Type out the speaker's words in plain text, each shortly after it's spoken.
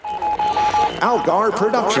Algar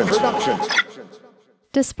Productions.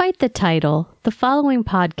 Despite the title, the following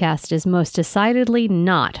podcast is most decidedly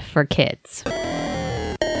not for kids.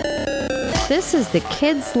 This is the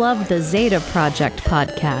Kids Love the Zeta Project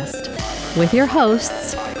podcast with your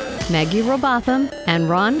hosts, Maggie Robotham and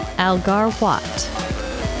Ron Algar Watt.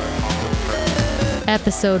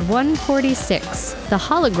 Episode 146, The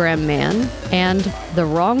Hologram Man and The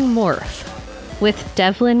Wrong Morph, with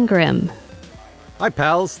Devlin Grimm. Hi,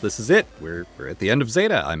 pals. This is it. We're at the end of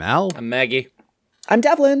Zeta. I'm Al. I'm Maggie. I'm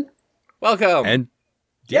Devlin. Welcome. And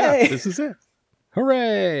yeah, Yay. This is it.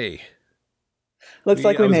 Hooray. Looks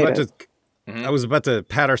like we made it. I was about to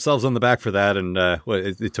pat ourselves on the back for that, and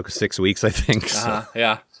it took us 6 weeks, I think. So.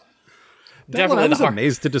 Yeah. Definitely. I was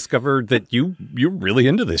amazed to discover that you're really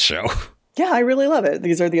into this show. Yeah, I really love it.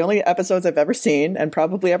 These are the only episodes I've ever seen and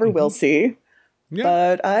probably ever will see. Yeah.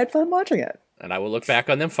 But I had fun watching it. And I will look back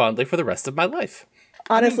on them fondly for the rest of my life.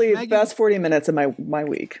 Honestly, Maggie, best 40 minutes of my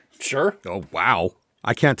week. Sure. Oh, wow.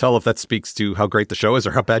 I can't tell if that speaks to how great the show is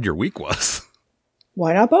or how bad your week was.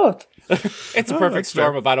 Why not both? It's a perfect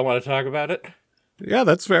storm if I don't want to talk about it. Yeah,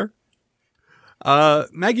 that's fair.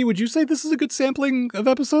 Maggie, would you say this is a good sampling of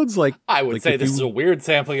episodes? I would say this is a weird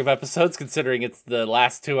sampling of episodes, considering it's the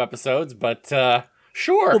last 2 episodes, but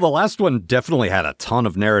sure. Well, the last one definitely had a ton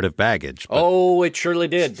of narrative baggage. Oh, it surely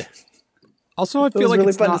did. Also, I It feel was like really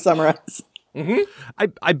it's fun not... to summarize.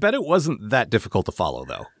 I bet it wasn't that difficult to follow,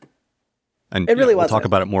 though. And It really we'll wasn't. talk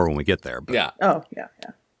about it more when we get there. But, Yeah. Oh, yeah.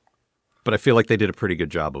 But I feel like they did a pretty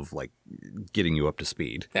good job of getting you up to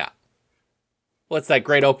speed. Yeah. Well, it's that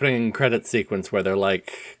great opening credit sequence where they're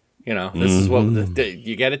like, this is what,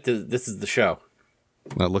 you get it? This is the show.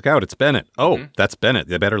 Well, look out, it's Bennett. Oh, that's Bennett.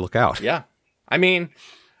 They better look out. Yeah. I mean,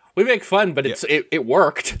 we make fun, but it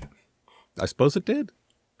worked. I suppose it did.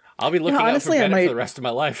 I'll be looking honestly, out for Bennett for the rest of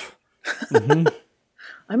my life.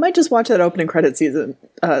 I might just watch that opening credit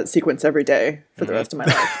sequence every day for the rest of my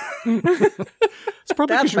life. It's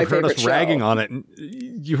probably That's because my you heard us favorite ragging show. on it. And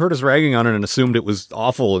you heard us ragging on it and assumed it was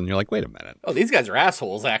awful. And you're like, wait a minute. Oh, these guys are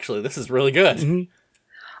assholes, actually. This is really good.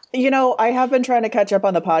 I have been trying to catch up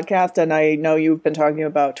on the podcast, and I know you've been talking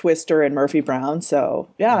about Twister and Murphy Brown, so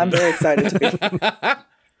yeah, I'm very excited to be.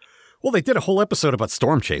 Well, they did a whole episode about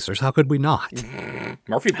storm chasers. How could we not?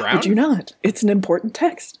 Murphy Brown? Would you not? It's an important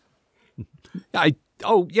text.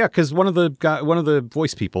 Because one of the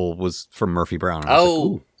voice people was from Murphy Brown. And I was like,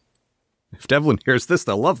 ooh, if Devlin hears this,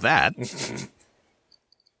 they'll love that.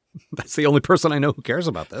 That's the only person I know who cares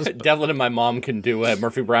about this. Devlin and my mom can do a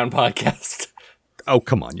Murphy Brown podcast. Oh,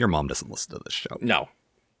 come on. Your mom doesn't listen to this show. No.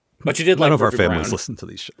 But you did None like of Murphy our families Brown. listen to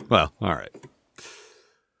these shows. Well, all right.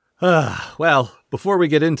 Well, before we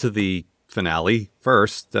get into the finale,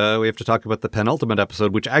 first, we have to talk about the penultimate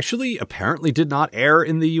episode, which actually apparently did not air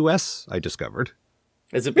in the U.S., I discovered.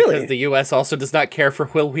 Is it because Really? the U.S. also does not care for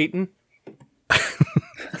Will Wheaton?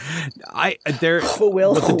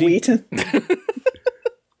 Will Wheaton.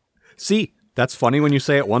 See, that's funny when you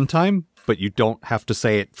say it one time, but you don't have to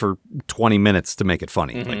say it for 20 minutes to make it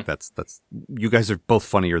funny. That's you guys are both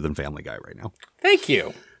funnier than Family Guy right now. Thank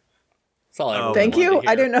you. That's all I ever Thank wanted you. to hear.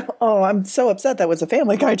 I didn't know. Oh, I'm so upset. That was a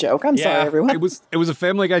Family Guy joke. I'm sorry, everyone. It was a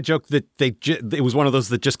Family Guy joke that it was one of those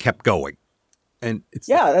that just kept going. And it's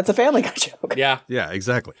Yeah, that's a Family Guy joke. Yeah. yeah,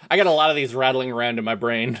 exactly. I got a lot of these rattling around in my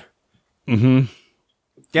brain. Yeah,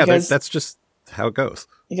 guys- that's just how it goes.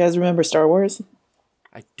 You guys remember Star Wars?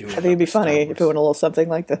 I do. I think it'd be funny if it went a little something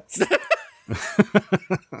like this.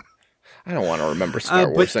 I don't want to remember Star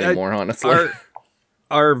Wars anymore, honestly.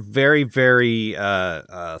 Our very, very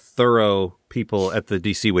thorough people at the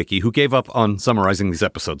DC Wiki, who gave up on summarizing these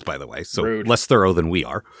episodes, by the way, so Rude. less thorough than we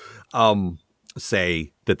are,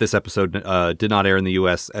 say that this episode did not air in the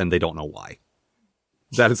U.S. and they don't know why.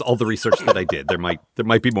 That is all the research that I did. There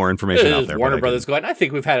might be more information out there. Warner but Brothers going, I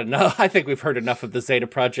think we've had enough. I think we've heard enough of the Zeta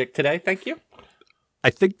Project today. Thank you. I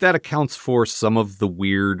think that accounts for some of the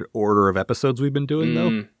weird order of episodes we've been doing,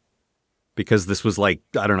 though. Because this was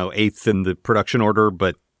 8th in the production order,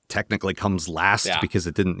 but technically comes last because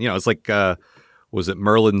it didn't, it's like, was it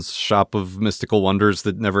Merlin's Shop of Mystical Wonders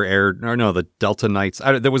that never aired? Or no, the Delta Knights.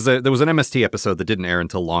 There was an MST episode that didn't air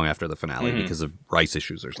until long after the finale because of rights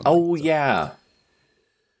issues or something. Oh, yeah.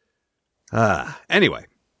 Anyway,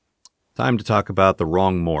 time to talk about The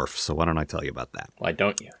Wrong Morph. So why don't I tell you about that? Why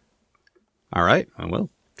don't you? All right, I will.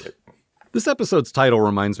 This episode's title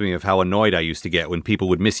reminds me of how annoyed I used to get when people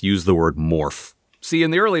would misuse the word morph. See,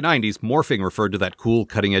 in the early 90s, morphing referred to that cool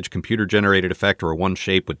cutting-edge computer-generated effect where one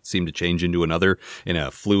shape would seem to change into another in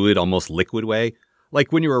a fluid, almost liquid way.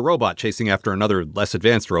 Like when you're a robot chasing after another less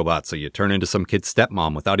advanced robot, so you turn into some kid's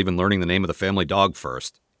stepmom without even learning the name of the family dog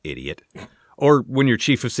first. Idiot. Or when you're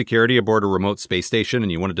chief of security aboard a remote space station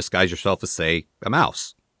and you want to disguise yourself as, say, a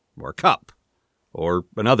mouse, or a cup, or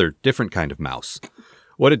another different kind of mouse.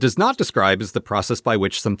 What it does not describe is the process by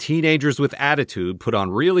which some teenagers with attitude put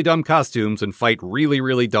on really dumb costumes and fight really,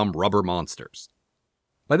 really dumb rubber monsters.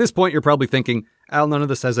 By this point, you're probably thinking, Al, none of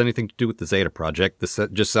this has anything to do with the Zeta Project. This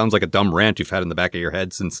just sounds like a dumb rant you've had in the back of your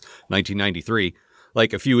head since 1993,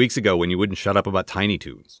 like a few weeks ago when you wouldn't shut up about Tiny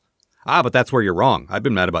Toons. But that's where you're wrong. I've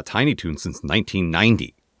been mad about Tiny Toons since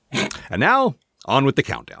 1990. And now, on with the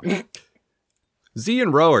countdown. Z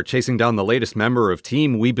and Ro are chasing down the latest member of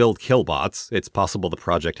Team We Build Killbots. It's possible the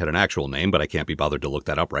project had an actual name, but I can't be bothered to look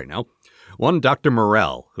that up right now. One Dr.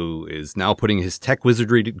 Morell, who is now putting his tech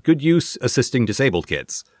wizardry to good use assisting disabled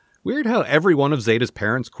kids. Weird how every one of Zeta's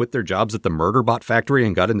parents quit their jobs at the Murderbot factory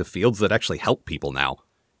and got into fields that actually help people now.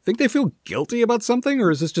 Think they feel guilty about something,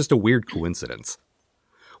 or is this just a weird coincidence?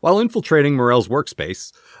 While infiltrating Morell's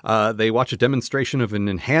workspace, they watch a demonstration of an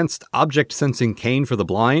enhanced object-sensing cane for the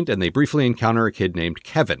blind, and they briefly encounter a kid named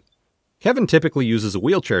Kevin. Kevin typically uses a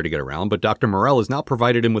wheelchair to get around, but Dr. Morell has now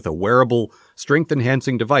provided him with a wearable,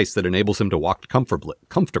 strength-enhancing device that enables him to walk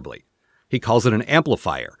comfortably. He calls it an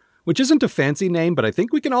amplifier, which isn't a fancy name, but I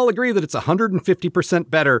think we can all agree that it's 150%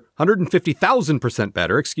 better, 150,000%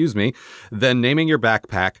 better, than naming your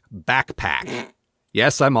backpack Backpack.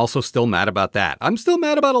 Yes, I'm also still mad about that. I'm still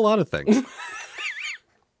mad about a lot of things.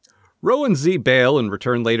 Ro and Z bail and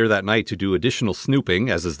return later that night to do additional snooping,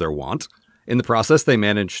 as is their wont. In the process, they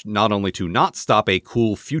manage not only to not stop a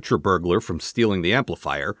cool future burglar from stealing the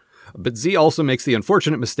amplifier, but Z also makes the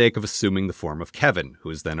unfortunate mistake of assuming the form of Kevin, who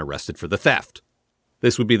is then arrested for the theft.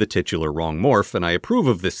 This would be the titular wrong morph, and I approve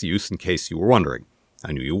of this use in case you were wondering.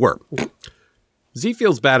 I knew you were. Z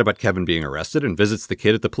feels bad about Kevin being arrested and visits the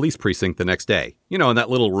kid at the police precinct the next day. You know, in that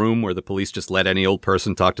little room where the police just let any old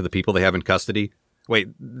person talk to the people they have in custody. Wait,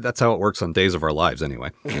 that's how it works on Days of Our Lives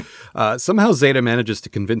anyway. Somehow Zeta manages to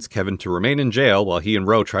convince Kevin to remain in jail while he and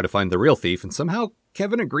Ro try to find the real thief, and somehow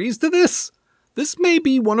Kevin agrees to this? This may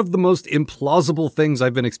be one of the most implausible things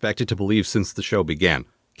I've been expected to believe since the show began.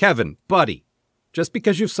 Kevin, buddy, just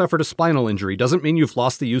because you've suffered a spinal injury doesn't mean you've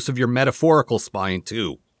lost the use of your metaphorical spine,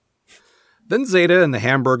 too. Then Zeta and the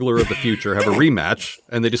Hamburglar of the future have a rematch,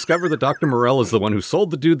 and they discover that Dr. Morell is the one who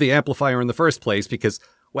sold the dude the amplifier in the first place because,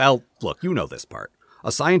 well, look, you know this part.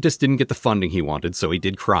 A scientist didn't get the funding he wanted, so he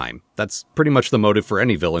did crime. That's pretty much the motive for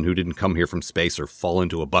any villain who didn't come here from space or fall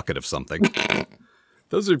into a bucket of something.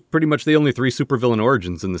 Those are pretty much the only 3 supervillain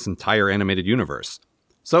origins in this entire animated universe.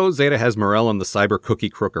 So Zeta has Morell and the cyber cookie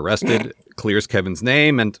crook arrested, clears Kevin's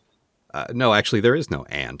name, and... no, actually, there is no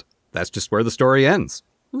and. That's just where the story ends.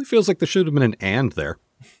 Really feels like there should have been an and there.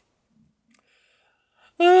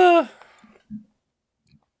 So,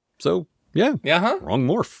 yeah. Wrong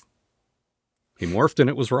morph. He morphed and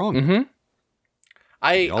it was wrong. Mm-hmm.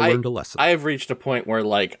 I learned a lesson. I have reached a point where,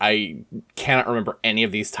 like, I cannot remember any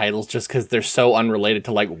of these titles just because they're so unrelated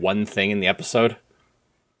to, like, one thing in the episode.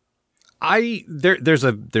 There's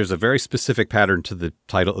a very specific pattern to the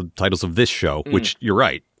titles of this show, which you're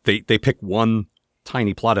right. They pick one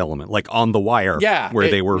tiny plot element, like On the Wire, where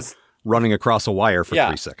they were running across a wire for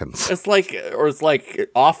 3 seconds. It's like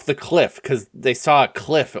Off the Cliff, because they saw a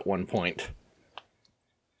cliff at one point.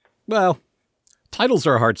 Well, titles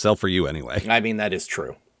are a hard sell for you anyway. I mean, that is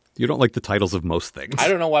true. You don't like the titles of most things. I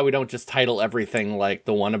don't know why we don't just title everything like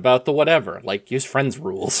the one about the whatever, like use Friends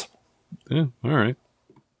rules. Yeah, all right.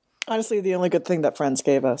 Honestly, the only good thing that Friends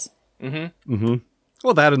gave us. Mm-hmm. Mm-hmm.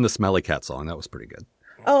 Well, that and the Smelly Cat song, that was pretty good.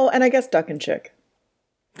 Oh, and I guess Duck and Chick.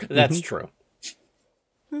 That's true.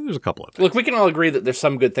 There's a couple of things. Look, we can all agree that there's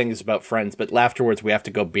some good things about Friends, but afterwards we have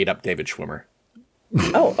to go beat up David Schwimmer.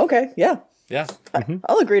 Oh, okay, yeah. Yeah.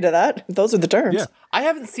 I'll agree to that. Those are the terms. Yeah. I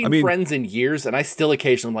haven't seen Friends in years, and I still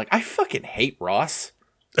occasionally am like, I fucking hate Ross.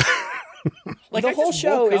 Like the whole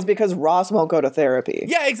show is because Ross won't go to therapy.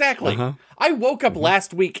 Yeah, exactly. I woke up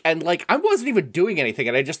last week, and like I wasn't even doing anything,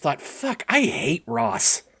 and I just thought, fuck, I hate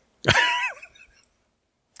Ross.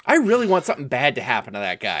 I really want something bad to happen to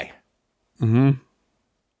that guy. Mm-hmm.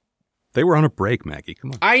 They were on a break, Maggie.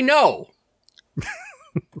 Come on. I know.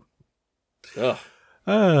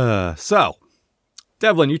 Ugh. So,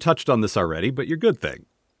 Devlin, you touched on this already, but your good thing.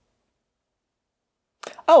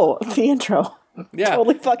 Oh, the intro. Yeah.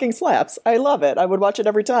 Totally fucking slaps. I love it. I would watch it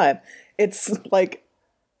every time. It's like,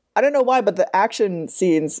 I don't know why, but the action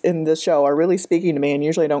scenes in this show are really speaking to me, and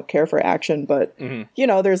usually I don't care for action, but, you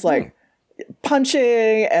know, there's like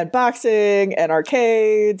punching and boxing and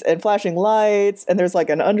arcades and flashing lights, and there's like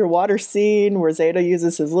an underwater scene where Zeta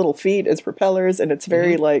uses his little feet as propellers, and it's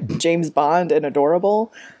very like James Bond and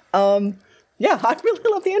adorable. Yeah, I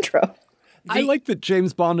really love the intro. I like that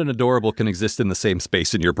James Bond and Adorable can exist in the same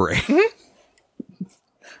space in your brain.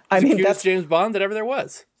 I mean, that's James Bond that ever there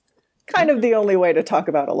was. kind of the only way to talk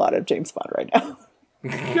about a lot of James Bond right now.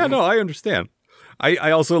 Yeah, no, I understand.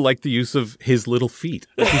 I also like the use of his little feet.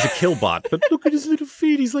 Like he's a killbot, but look at his little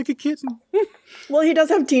feet. He's like a kitten. Well, he does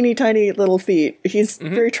have teeny tiny little feet. He's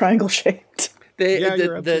very triangle shaped.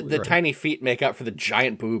 The tiny feet make up for the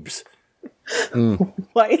giant boobs.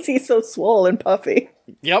 Why is he so swole and puffy?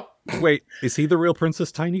 Yep. Wait, is he the real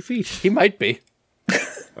Princess Tiny Feet? He might be.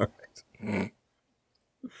 All right.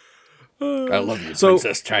 I love you,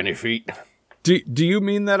 Princess Tiny Feet. Do you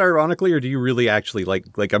mean that ironically, or do you really actually like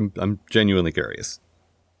I'm genuinely curious.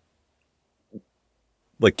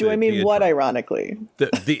 Like, do I mean what ironically?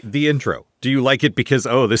 The intro. Do you like it because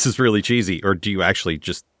this is really cheesy, or do you actually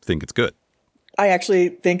just think it's good? I actually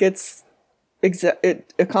think it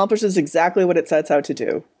accomplishes exactly what it sets out to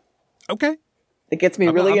do. Okay. It gets me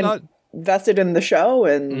invested in the show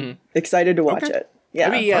and excited to watch it.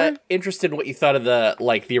 Yeah. I'd be interested in what you thought of the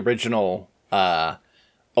original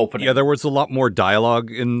opening. Yeah, there was a lot more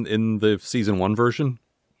dialogue in the season 1 version.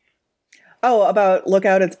 Oh, about Look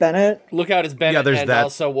Out, It's Bennett? Look Out, It's Bennett, yeah, there's and that.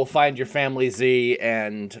 Also We'll Find Your Family Z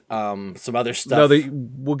and some other stuff. No,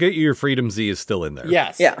 We'll Get You Your Freedom Z is still in there.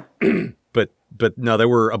 Yes. Yeah. But no, there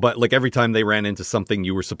were like every time they ran into something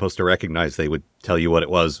you were supposed to recognize, they would tell you what it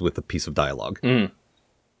was with a piece of dialogue.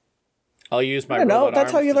 I'll use my robot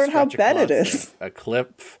that's arms how you to learn how stretch bad it across is. A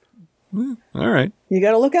clip. All right. You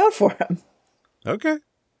got to look out for him. Okay.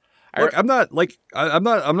 Look, I'm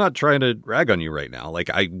not trying to rag on you right now. Like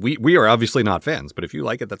we are obviously not fans, but if you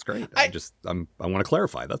like it, that's great. I want to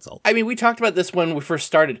clarify. That's all. I mean, we talked about this when we first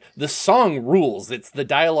started. The song rules. It's the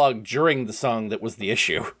dialogue during the song that was the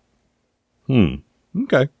issue.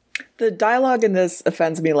 Okay. The dialogue in this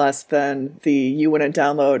offends me less than the you wouldn't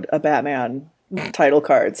download a Batman title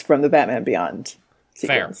cards from the Batman Beyond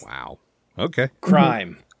sequence. Fair. Wow. Okay.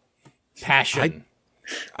 Crime. Passion.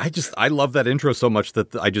 I love that intro so much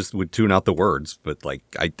that I just would tune out the words, but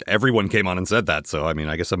everyone came on and said that, so I mean,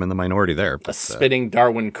 I guess I'm in the minority there. But, a spitting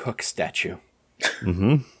Darwin Cook statue.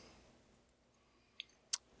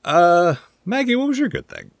 Maggie, what was your good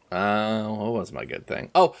thing? What was my good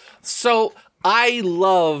thing? Oh, so I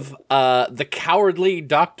love the cowardly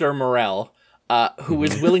Dr. Morell, who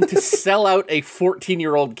is willing to sell out a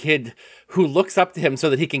 14-year-old kid who looks up to him so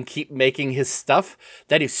that he can keep making his stuff.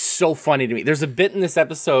 That is so funny to me. There's a bit in this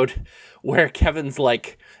episode where Kevin's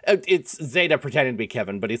like, it's Zeta pretending to be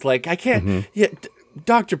Kevin, but he's like, I can't,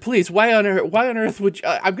 Doctor, please, why on earth would you,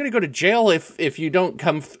 I'm going to go to jail if you don't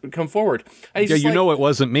come forward. And he's it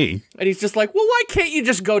wasn't me. And he's just like, well, why can't you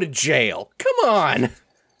just go to jail? Come on.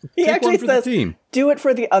 He actually says, do it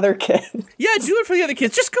for the other kid. Yeah, do it for the other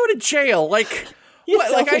kids. Just go to jail. Like,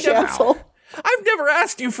 I've never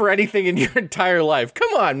asked you for anything in your entire life.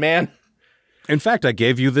 Come on, man. In fact, I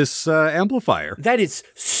gave you this amplifier. That is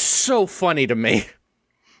so funny to me.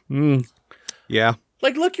 Yeah.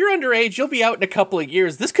 Like, look, you're underage. You'll be out in a couple of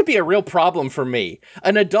years. This could be a real problem for me.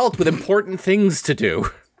 An adult with important things to do.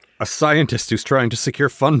 A scientist who's trying to secure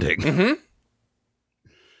funding.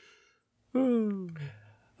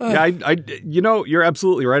 Yeah, you're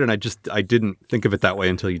absolutely right, and I didn't think of it that way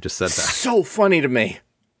until you just said that. So funny to me.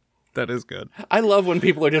 That is good. I love when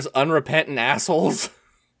people are just unrepentant assholes.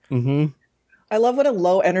 I love what a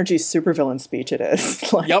low energy supervillain speech it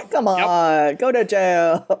is. Like, come on, go to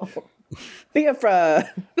jail. Be a friend.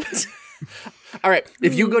 All right,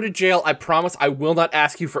 if you go to jail, I promise I will not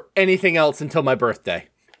ask you for anything else until my birthday.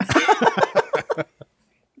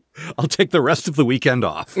 I'll take the rest of the weekend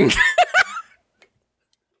off.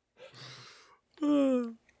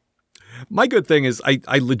 My good thing is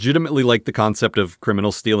I legitimately like the concept of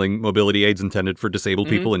criminals stealing mobility aids intended for disabled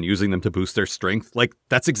people and using them to boost their strength. Like,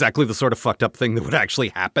 that's exactly the sort of fucked up thing that would actually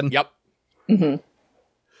happen. Yep.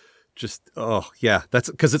 Just, that's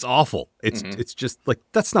because it's awful. It's just like,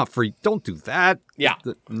 that's not free. Don't do that. Yeah.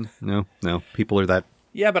 No, people are that.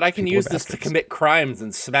 Yeah, but I can use this to commit crimes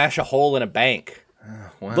and smash a hole in a bank.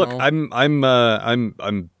 Well. Look,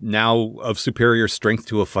 I'm now of superior strength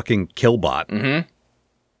to a fucking killbot.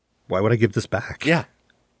 Why would I give this back? Yeah.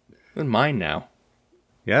 It's mine now.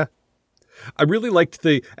 Yeah. I really liked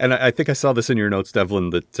and I think I saw this in your notes,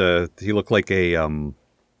 Devlin, that he looked like a, I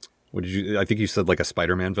think you said like a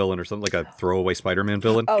Spider-Man villain or something, like a throwaway Spider-Man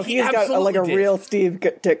villain. Oh, he's got like a real Steve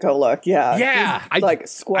Ditko look. Yeah. Yeah. Like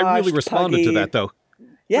squashed, I really responded to that though.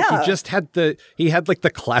 Yeah. Like, he just had like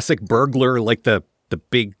the classic burglar, like the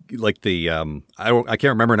big, like the, I can't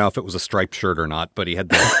remember now if it was a striped shirt or not, but he had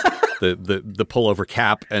the pullover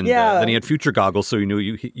cap, and then he had future goggles, so you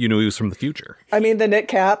knew he was from the future. I mean, the knit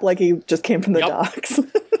cap, like he just came from the docks.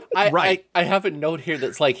 Right. I have a note here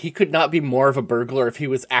that's like, he could not be more of a burglar if he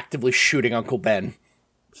was actively shooting Uncle Ben.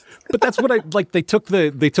 But that's what I like. They took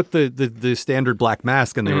the standard black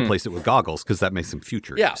mask and they replaced it with goggles because that makes him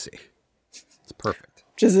future. Yeah. You see, it's perfect.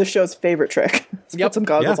 Which is this show's favorite trick. Put some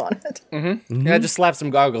goggles on it. Mm-hmm. Yeah, just slap some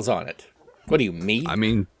goggles on it. What do you mean? I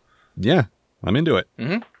mean, yeah, I'm into it.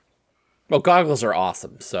 Mm-hmm. Well, goggles are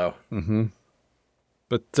awesome, so. Mm-hmm.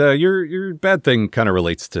 But your bad thing kind of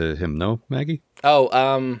relates to him, no, Maggie? Oh,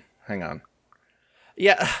 hang on.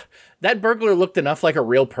 Yeah, that burglar looked enough like a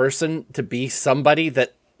real person to be somebody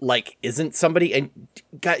that, like, isn't somebody. And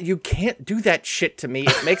God, you can't do that shit to me.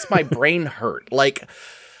 It makes my brain hurt. Like,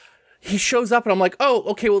 he shows up and I'm like, oh,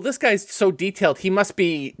 okay, well, this guy's so detailed. He must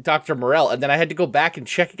be Dr. Morell. And then I had to go back and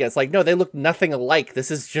check again. It's like, no, they look nothing alike. This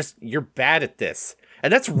is just, you're bad at this.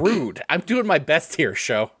 And that's rude. I'm doing my best here,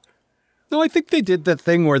 show. No, I think they did that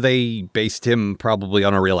thing where they based him probably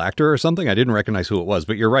on a real actor or something. I didn't recognize who it was,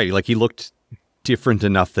 but you're right. Like, he looked different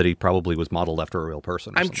enough that he probably was modeled after a real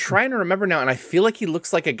person. I'm trying to remember now, and I feel like he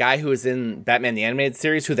looks like a guy who was in Batman the Animated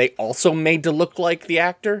Series, who they also made to look like the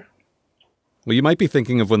actor. Well, you might be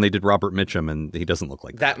thinking of when they did Robert Mitchum, and he doesn't look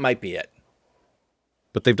like that. That might be it.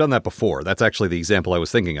 But they've done that before. That's actually the example I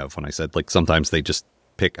was thinking of when I said, like, sometimes they just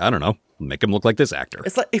pick, I don't know, make him look like this actor.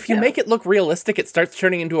 It's like, if you make it look realistic, it starts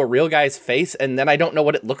turning into a real guy's face, and then I don't know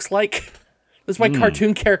what it looks like. That's why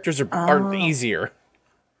cartoon characters are easier.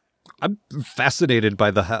 I'm fascinated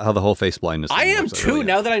by how the whole face blindness thing I am works. too, really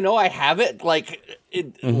now that I know I have it. Like,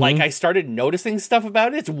 like I started noticing stuff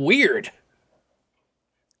about it. It's weird.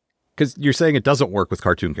 Because you're saying it doesn't work with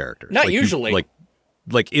cartoon characters. Not usually.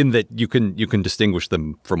 Like in that you can distinguish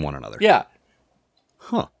them from one another. Yeah.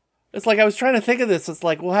 Huh. It's like, I was trying to think of this. It's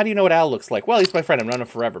like, well, how do you know what Al looks like? Well, he's my friend. I've known him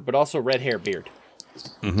forever, but also red hair, beard.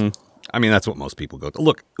 Mm-hmm. I mean, that's what most people go to.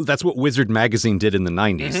 Look, that's what Wizard Magazine did in the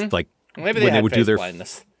 90s. Mm-hmm. Like, maybe they when had they would face do their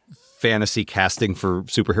blindness. Fantasy casting for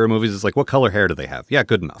superhero movies, it's like, what color hair do they have? Yeah,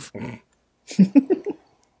 good enough. It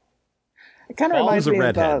kind of reminds me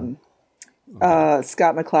of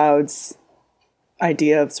Scott McCloud's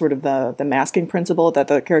idea of sort of the masking principle, that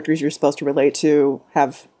the characters you're supposed to relate to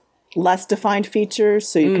have less defined features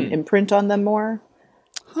so you can imprint on them more.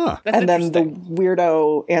 Huh. And then the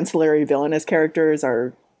weirdo ancillary villainous characters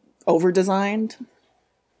are over-designed.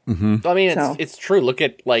 Mm-hmm. I mean, it's true. Look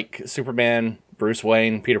at, like, Superman, Bruce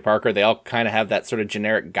Wayne, Peter Parker. They all kind of have that sort of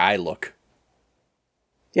generic guy look.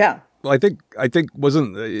 Yeah. Well, I think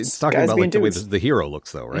wasn't it's talking Guys about like the way dudes. the hero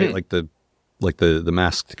looks though, right? Mm-hmm. Like the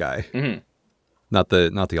masked guy, not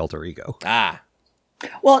the alter ego. Ah.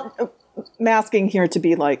 Well, masking here to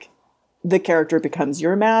be like the character becomes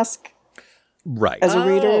your mask Right. as a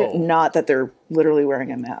reader, not that they're literally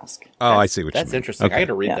wearing a mask. Oh, I see what you mean. That's interesting. Okay. I got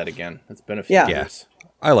to read Yeah. that again. It's been a few Yeah. years.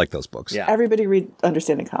 I like those books. Yeah. Everybody read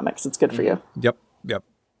Understanding Comics. It's good for you. Yep.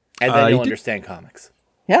 And then he you'll did- understand comics.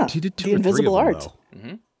 Yeah. He did 2 the or 3 invisible of them, art.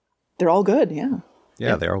 though. They're all good. Yeah.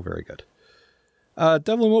 Yeah, they're all very good.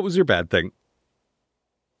 Devlin, what was your bad thing?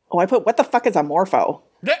 Oh, I put, what the fuck is a morpho?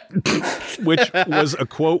 Which was a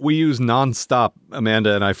quote we used nonstop,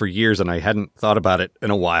 Amanda and I, for years, and I hadn't thought about it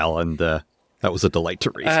in a while, and that was a delight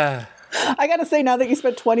to read. I gotta say, now that you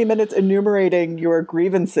spent 20 minutes enumerating your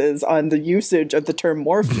grievances on the usage of the term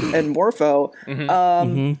morph and morpho,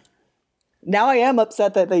 now I am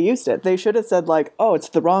upset that they used it. They should have said, like, oh, it's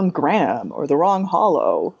the wrong gram or the wrong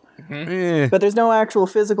hollow. Eh. But there's no actual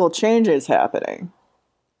physical changes happening.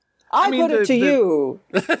 I mean, put it to you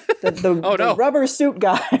that the rubber suit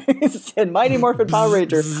guys in Mighty Morphin Power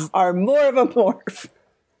Ranger are more of a morph.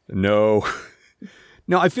 No,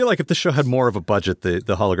 I feel like if the show had more of a budget, the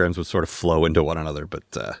holograms would sort of flow into one another. But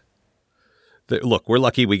look, we're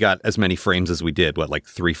lucky we got as many frames as we did. What, like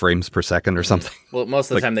 3 frames per second or something? Well, most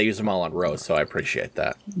of the time they use them all on rows, so I appreciate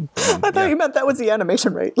that. I thought you meant that was the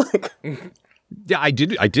animation rate. Like, Yeah, I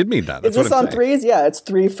did mean that. That's is this what I'm on saying. 3s? Yeah, it's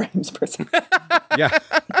 3 frames per second. Yeah.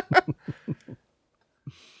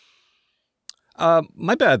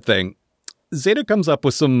 My bad thing. Zeta comes up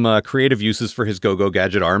with some creative uses for his go-go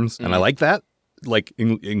gadget arms, and I like that. Like,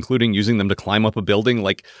 including using them to climb up a building.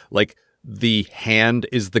 Like the hand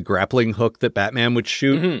is the grappling hook that Batman would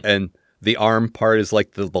shoot, and the arm part is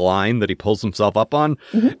like the line that he pulls himself up on.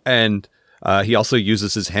 And he also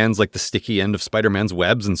uses his hands like the sticky end of Spider-Man's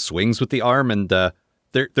webs and swings with the arm. And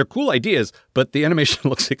they're cool ideas, but the animation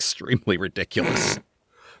looks extremely ridiculous.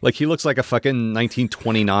 Like, he looks like a fucking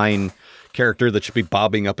 1929 character that should be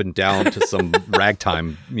bobbing up and down to some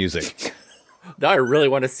ragtime music. Now I really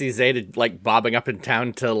want to see Zeta, like, bobbing up and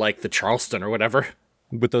down to, like, the Charleston or whatever.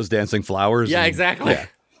 With those dancing flowers. Yeah, and, exactly. Yeah.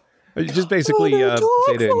 Just basically Zeta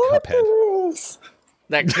and Cuphead.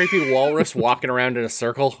 That creepy walrus walking around in a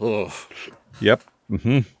circle. Ugh. Yep.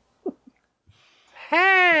 Mm-hmm.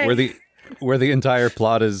 Hey! Where the entire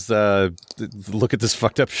plot is, look at this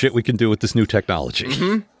fucked up shit we can do with this new technology.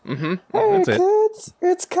 Mm-hmm. Mm-hmm. Hey, that's kids,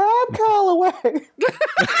 it's Cab Calloway.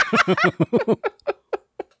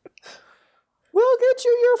 We'll get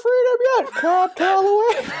you your freedom yet, Cab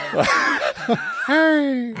Calloway.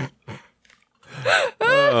 Hey.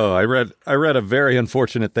 Oh, I read a very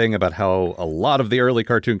unfortunate thing about how a lot of the early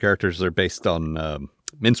cartoon characters are based on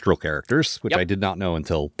minstrel characters, which I did not know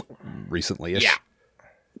until recently-ish. Yeah.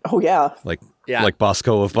 Oh, yeah. Like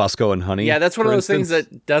Bosco of Bosco and Honey. Yeah, that's one of those things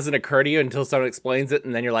that doesn't occur to you until someone explains it,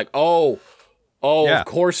 and then you're like, oh, of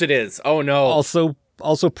course it is. Oh, no.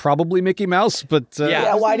 Also probably Mickey Mouse, but...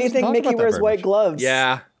 yeah, why do you think Mickey wears white gloves?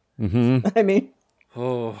 Yeah. Mm-hmm. I mean...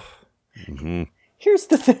 Oh. Mm-hmm. Here's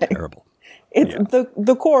the thing. Terrible.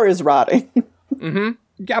 The core is rotting. Mm-hmm.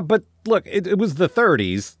 Yeah, but look, it was the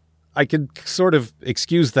 30s. I could sort of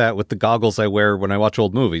excuse that with the goggles I wear when I watch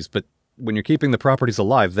old movies, but when you're keeping the properties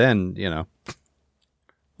alive, then, you know.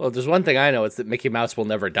 Well, there's one thing I know, it's that Mickey Mouse will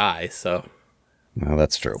never die, so. No,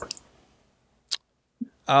 that's true.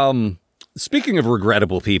 Speaking of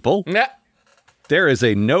regrettable people, there is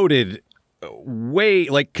a noted,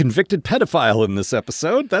 convicted pedophile in this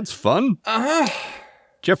episode. That's fun. Uh-huh.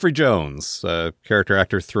 Jeffrey Jones, character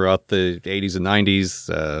actor throughout the 80s and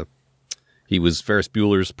 90s. He was Ferris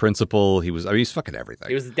Bueller's principal. He's fucking everything.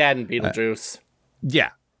 He was the dad in Beetlejuice.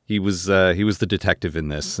 Yeah. He was the detective in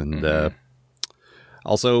this. And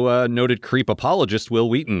also noted creep apologist Will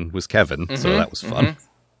Wheaton was Kevin. So that was fun.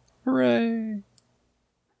 Hooray.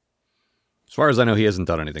 As far as I know, he hasn't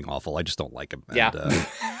done anything awful. I just don't like him. Yeah. And,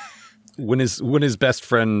 when his best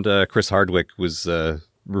friend Chris Hardwick was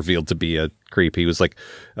revealed to be a creep, he was like,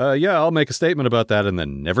 I'll make a statement about that, and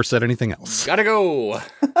then never said anything else. Gotta go.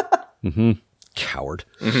 Coward.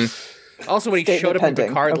 Also, when he showed up in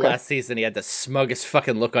Picard last season, he had the smuggest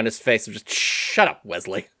fucking look on his face. Just shut up,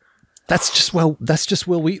 Wesley. That's just Will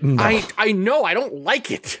Wheaton, though. I know. I don't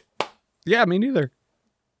like it. Yeah, me neither.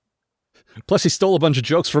 Plus, he stole a bunch of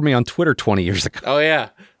jokes from me on Twitter 20 years ago. Oh, yeah.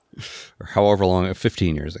 Or however long,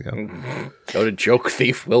 15 years ago. Go to joke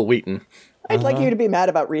thief Will Wheaton. I'd like you to be mad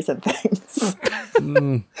about recent things.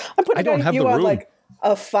 I'm putting you on like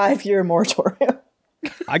a 5-year moratorium.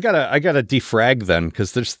 I gotta defrag then,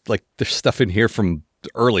 because there's stuff in here from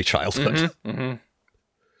early childhood.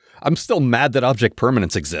 I'm still mad that object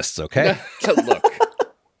permanence exists, okay? Look,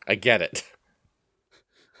 I get it.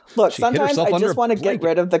 Look, sometimes I just want to get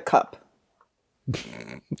rid of the cup.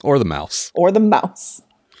 Or the mouse. Or the mouse.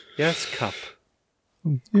 Yes, cup.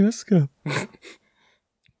 Yes, cup.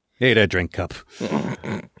 Hey, that drink cup.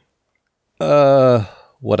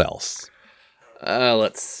 What else?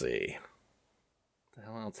 Let's see. What the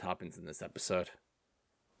hell else happens in this episode?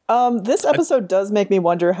 This episode does make me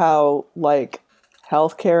wonder how,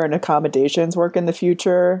 healthcare and accommodations work in the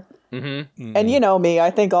future. Mm-hmm. And you know me,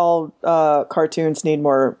 I think all cartoons need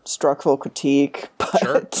more structural critique,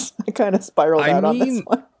 but I kind of spiraled out on this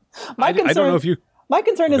one. I don't know if you... My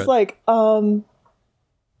concern is who's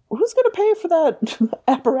going to pay for that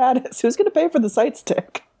apparatus? Who's going to pay for the sight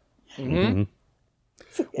stick? Mm-hmm.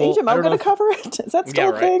 Is HMO going to cover it? Is that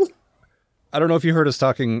still a thing? I don't know if you heard us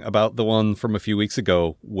talking about the one from a few weeks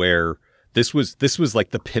ago where this was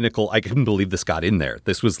like the pinnacle. I couldn't believe this got in there.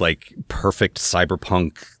 This was like perfect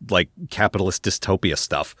cyberpunk, like capitalist dystopia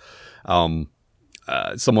stuff.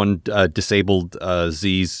 Someone disabled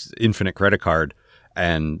Z's infinite credit card,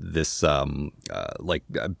 and this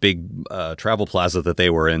big travel plaza that they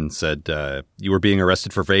were in said, you were being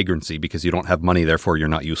arrested for vagrancy because you don't have money, therefore you're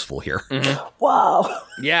not useful here. Mm-hmm. Wow.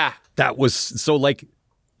 Yeah. That was so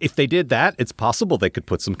if they did that, it's possible they could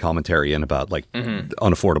put some commentary in about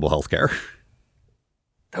unaffordable healthcare.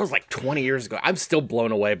 That was 20 years ago. I'm still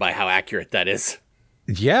blown away by how accurate that is.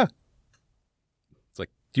 Yeah. It's like,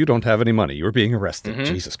 you don't have any money. You were being arrested. Mm-hmm.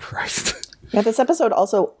 Jesus Christ. Yeah, this episode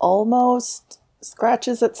also almost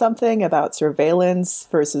scratches at something about surveillance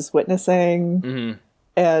versus witnessing. Mm-hmm.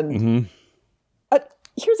 And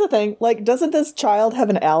here's the thing. Doesn't this child have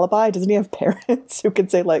an alibi? Doesn't he have parents who can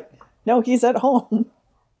say, no, he's at home?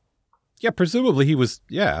 Yeah, presumably he was,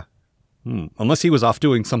 Unless he was off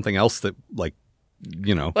doing something else that,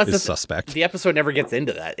 is suspect. The episode never gets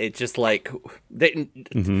into that. It's just they're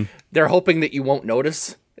hoping that you won't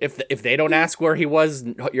notice. If they don't ask where he was,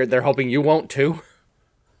 they're hoping you won't too.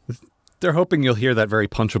 They're hoping you'll hear that very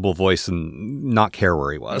punchable voice and not care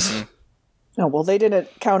where he was. Mm-hmm. No, well, they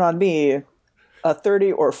didn't count on me, a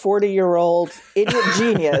 30 or 40-year-old idiot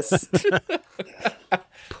genius.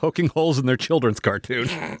 Poking holes in their children's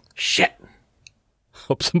cartoon. Shit.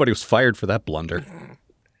 Hope somebody was fired for that blunder.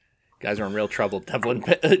 Guys are in real trouble.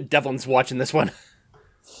 Devlin's watching this one.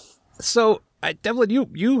 So, Devlin,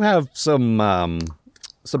 you have some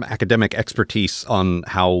academic expertise on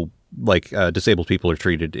how disabled people are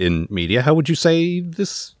treated in media. How would you say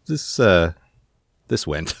this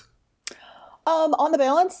went? On the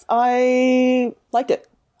balance, I liked it.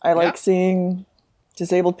 I like seeing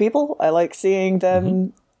disabled people. I like seeing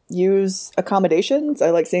them use accommodations. I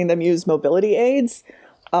like seeing them use mobility aids.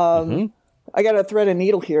 I got to thread a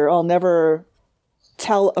needle here. I'll never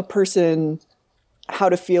tell a person how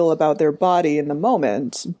to feel about their body in the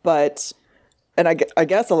moment, but, and I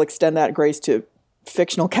guess I'll extend that grace to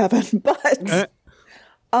fictional Kevin, but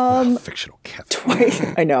fictional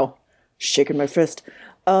Kevin. I know, shaking my fist.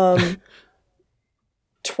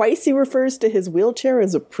 Twice he refers to his wheelchair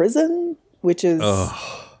as a prison, which is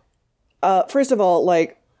first of all,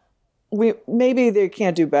 like, maybe they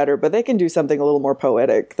can't do better, but they can do something a little more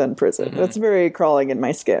poetic than prison. That's very crawling in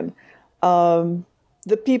my skin.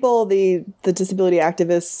 The people, the disability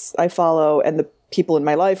activists I follow, and the people in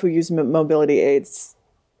my life who use mobility aids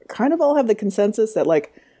kind of all have the consensus that,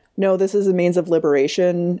 like, no, this is a means of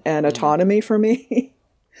liberation and autonomy for me.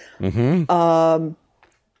 I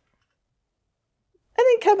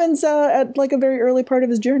think Kevin's at like a very early part of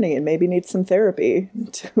his journey and maybe needs some therapy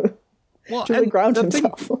to really ground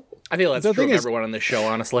himself. I feel that's true of everyone on this show,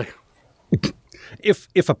 honestly. If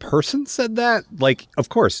a person said that, like, of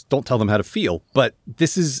course, don't tell them how to feel. But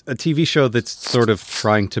this is a TV show that's sort of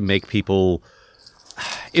trying to make people,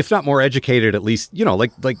 if not more educated, at least, you know,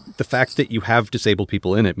 like the fact that you have disabled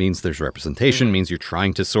people in it means there's representation, means you're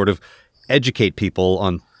trying to sort of educate people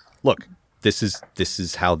on, look, this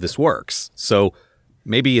is how this works. So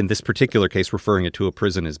maybe in this particular case, referring it to a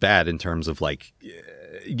prison is bad in terms of, like,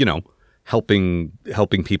 you know, helping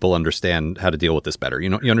people understand how to deal with this better.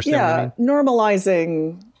 You understand what I mean?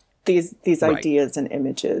 Normalizing these Right. ideas and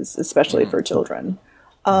images, especially for children.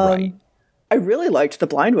 Right. I really liked the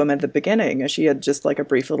blind woman at the beginning. She had just like a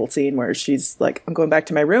brief little scene where she's like, I'm going back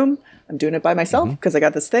to my room. I'm doing it by myself because I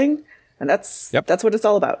got this thing. And that's what it's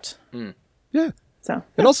all about. Yeah. So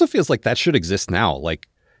It also feels like that should exist now. Like,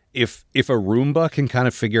 if a Roomba can kind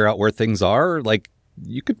of figure out where things are, like,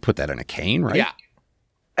 you could put that in a cane, right? Yeah.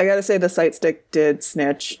 I gotta say the sight stick did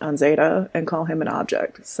snitch on Zeta and call him an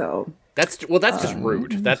object. So That's just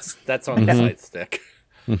rude. That's on the sight stick.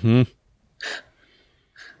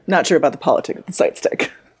 not sure about the politics of the sight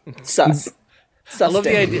stick. Sus. I love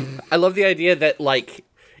the idea that, like,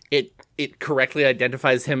 it correctly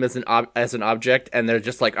identifies him as an object, and they're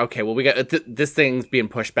just like, okay, well, we got this thing's being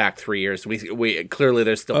pushed back 3 years. We clearly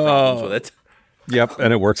there's still problems with it. Yep,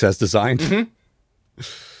 and it works as designed.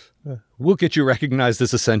 We'll get you recognized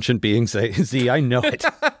as a sentient being, Z. I know it.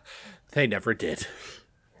 They never did.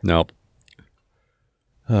 Nope.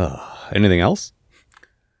 Anything else?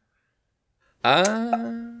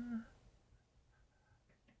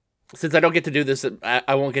 Since I don't get to do this,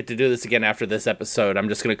 I won't get to do this again after this episode. I'm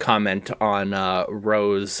just going to comment on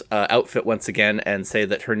Rose's outfit once again and say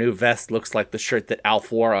that her new vest looks like the shirt that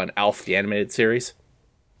Alf wore on Alf, the animated series.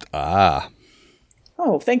 Oh,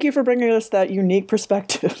 thank you for bringing us that unique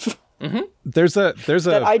perspective. There's a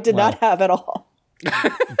that I did not have at all.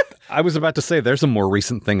 I was about to say there's a more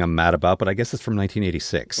recent thing I'm mad about, but I guess it's from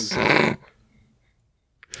 1986. And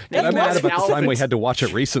I'm mad about the time we had to watch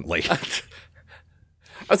it recently.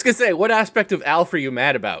 I was going to say, what aspect of Alf are you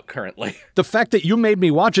mad about currently? The fact that you made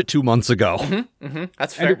me watch it 2 months ago.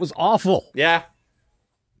 That's fair. And it was awful. Yeah.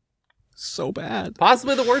 So bad.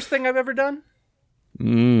 Possibly the worst thing I've ever done?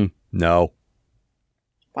 No.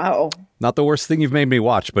 Wow. Not the worst thing you've made me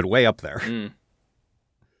watch, but way up there.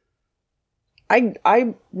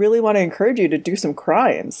 I really want to encourage you to do some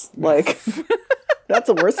crimes. Like, that's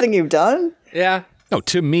the worst thing you've done? Yeah. No,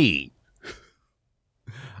 to me.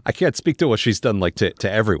 I can't speak to what she's done, like, to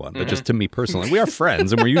everyone, but just to me personally. We are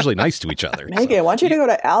friends, and we're usually nice to each other. Megan, I want you to go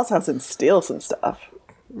to Al's house and steal some stuff.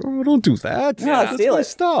 Oh, don't do that. No, That's steal my it.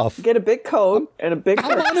 stuff. Get a big coat and a big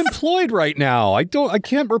I'm purse. unemployed right now. I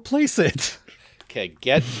can't replace it. Okay,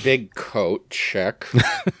 get big coat, check.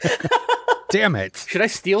 Damn it. Should I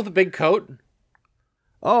steal the big coat?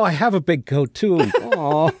 Oh, I have a big coat, too.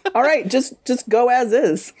 Aw. All right, just go as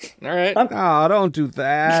is. All right. Oh, don't do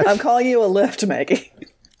that. I'm calling you a lift, Maggie.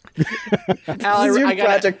 Al, This is your I gotta,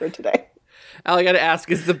 project for today. Al, I gotta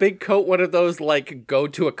ask, is the big coat one of those, like, go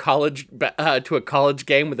to a college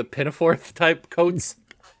game with a pinafore type coats?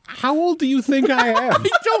 How old do you think I am? I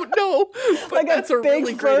don't know, but Like that's a a big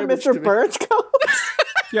really fur great image to Mr. me. Burns coat.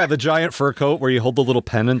 Yeah, the giant fur coat where you hold the little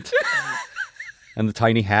pennant and the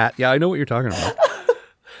tiny hat. Yeah, I know what you're talking about.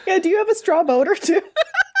 Yeah, do you have a straw boat or two?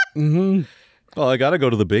 Well, I got to go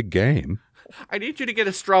to the big game. I need you to get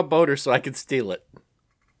a straw boater so I can steal it.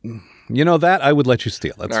 You know that? I would let you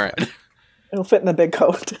steal. That's All right. It'll fit in the big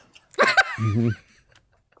coat. Mm-hmm.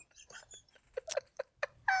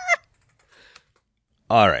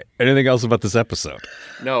 All right. Anything else about this episode?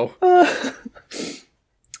 No. I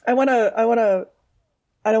don't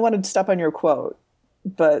want to step on your quote,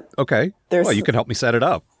 but okay. Well, you can help me set it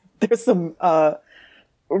up. There's some.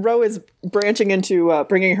 Ro is branching into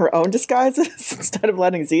bringing her own disguises instead of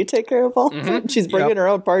letting Z take care of all of it. She's bringing her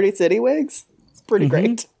own Party City wigs. It's pretty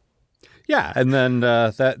great. Yeah, and then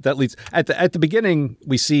that leads at the beginning.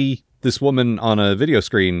 We see this woman on a video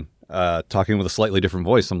screen talking with a slightly different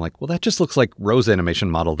voice. I'm like, well, that just looks like Ro's animation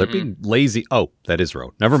model. They're being lazy. Oh, that is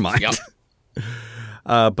Ro. Never mind. Yep.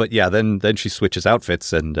 But yeah, then she switches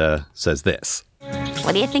outfits and says this.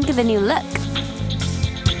 What do you think of the new look?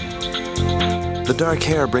 The dark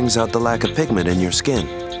hair brings out the lack of pigment in your skin.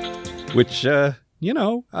 Which,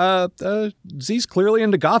 Z's clearly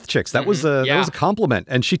into goth chicks. That was that was a compliment,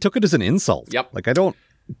 and she took it as an insult. Yep. Like,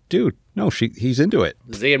 he's into it.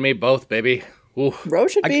 Z and me both, baby. Ooh. Ro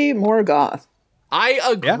should be more goth. I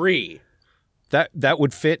agree. Yeah. That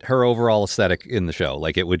would fit her overall aesthetic in the show.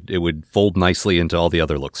 Like, it would fold nicely into all the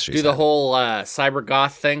other looks she Do the whole cyber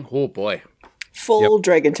goth thing. Oh, boy. Full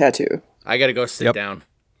dragon tattoo. I gotta go sit down.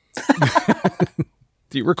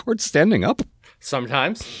 Do you record standing up?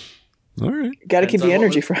 Sometimes. All right. Gotta keep the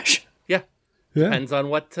energy fresh. Yeah. Depends on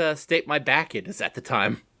what state my back is at the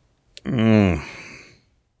time.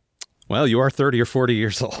 Well, you are 30 or 40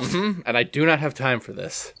 years old. Mm-hmm. And I do not have time for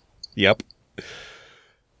this. Yep.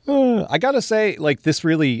 I gotta say, like, this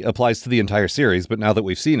really applies to the entire series, but now that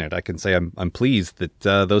we've seen it, I can say I'm pleased that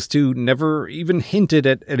those two never even hinted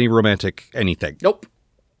at any romantic anything. Nope.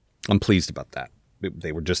 I'm pleased about that.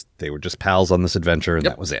 They were just pals on this adventure, and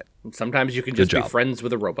that was it. Sometimes you can just be friends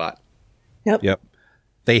with a robot. Yep.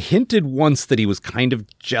 They hinted once that he was kind of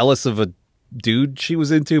jealous of a dude she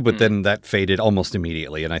was into, but then that faded almost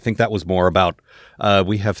immediately. And I think that was more about,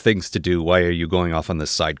 we have things to do. Why are you going off on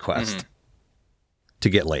this side quest to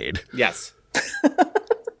get laid? Yes.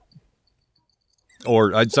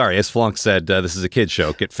 Or, sorry, as Flonk said, this is a kid's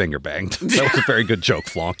show. Get finger banged. That was a very good joke,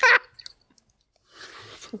 Flonk.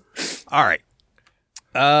 All right.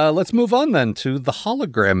 Let's move on then to the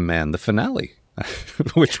Hologram Man, the finale,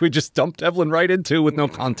 which we just dumped Evelyn right into with no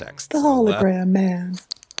context. The Hologram Man.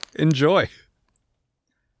 Enjoy.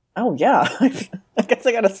 Oh, yeah. I guess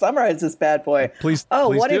I got to summarize this bad boy. Please. Oh,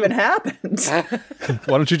 please what do. even happened?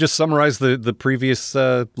 Why don't you just summarize the previous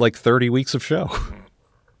 30 weeks of show?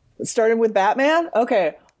 Starting with Batman?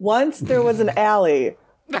 Okay. Once there was an alley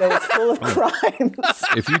that was full of crimes.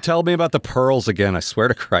 If you tell me about the pearls again, I swear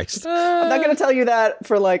to Christ. I'm not going to tell you that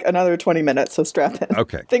for like another 20 minutes, so strap in.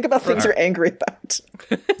 Okay. Think about things you're angry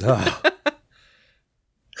about.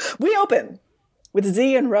 We open with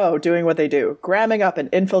Z and Ro doing what they do, gramming up and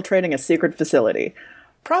infiltrating a secret facility,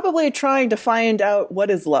 probably trying to find out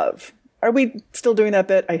what is love. Are we still doing that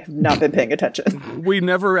bit? I have not been paying attention. We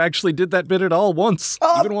never actually did that bit at all once.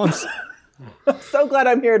 Even once. I'm so glad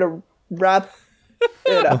I'm here to wrap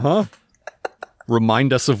it up.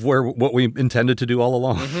 Remind us of what we intended to do all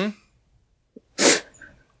along.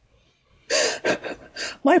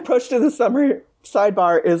 My approach to the summer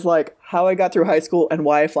sidebar is like how I got through high school and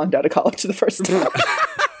why I flunked out of college the first time.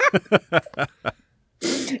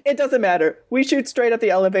 It doesn't matter. We shoot straight up the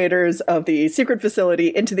elevators of the secret facility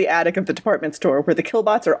into the attic of the department store where the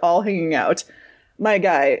Killbots are all hanging out. My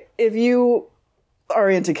guy, if you are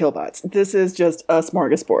into Killbots, this is just a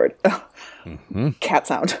smorgasbord. Cat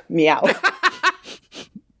sound. Meow.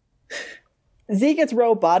 Z gets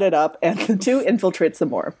Ro botted up and the two infiltrate some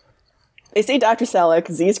more. They see Dr. Salek,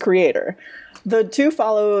 Z's creator. The two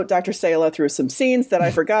follow Dr. Sayla through some scenes that I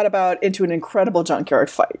forgot about into an incredible junkyard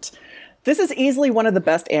fight. This is easily one of the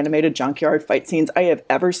best animated junkyard fight scenes I have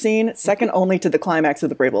ever seen, second only to the climax of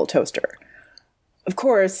the Brave Little Toaster. Of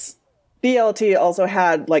course, BLT also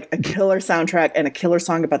had like a killer soundtrack and a killer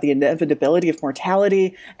song about the inevitability of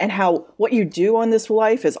mortality and how what you do on this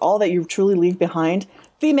life is all that you truly leave behind.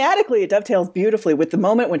 Thematically, it dovetails beautifully with the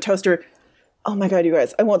moment when Toaster... Oh my god, you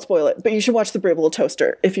guys, I won't spoil it, but you should watch The Brave Little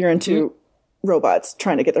Toaster if you're into robots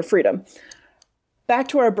trying to get their freedom. Back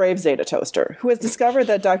to our brave Zeta Toaster, who has discovered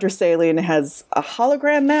that Dr. Saline has a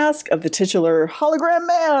hologram mask of the titular Hologram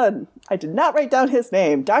Man. I did not write down his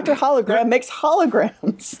name. Dr. Hologram makes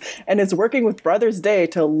holograms and is working with Brothers Day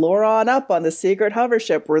to lure on up on the secret hover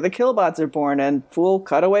ship where the Killbots are born and fool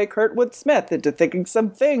cutaway Kurtwood Smith into thinking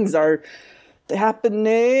some things are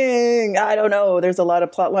happening. I don't know. There's a lot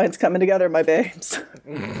of plot lines coming together, my babes.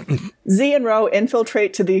 Z and Ro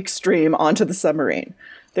infiltrate to the extreme onto the submarine.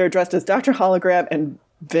 They're dressed as Dr. Hologram and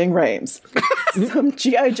Ving Rhames. Some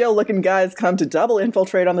G.I. Joe looking guys come to double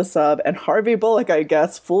infiltrate on the sub, and Harvey Bullock, I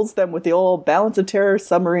guess, fools them with the old Balance of Terror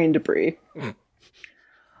submarine debris.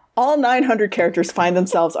 All 900 characters find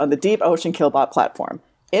themselves on the deep ocean Killbot platform,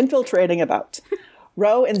 infiltrating about.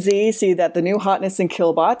 Ro and Z see that the new hotness in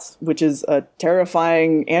Killbots, which is a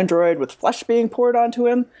terrifying android with flesh being poured onto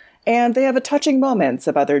him, and they have a touching moments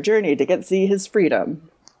about their journey to get Z his freedom.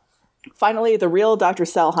 Finally, the real Dr.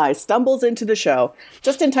 Salhai stumbles into the show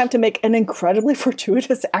just in time to make an incredibly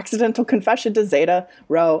fortuitous accidental confession to Zeta,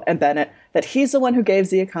 Ro, and Bennett that he's the one who gave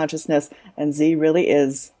Z a consciousness, and Z really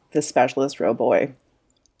is the specialist Ro boy.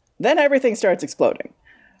 Then everything starts exploding.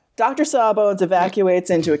 Dr. Sawbones evacuates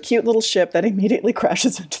into a cute little ship that immediately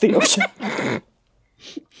crashes into the ocean.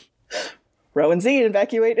 Ro and Z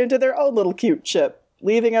evacuate into their own little cute ship,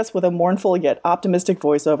 leaving us with a mournful yet optimistic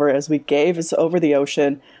voiceover as we gaze over the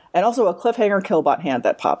ocean, and also a cliffhanger Killbot hand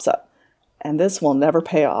that pops up. And this will never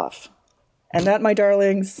pay off. And that, my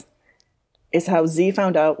darlings, is how Z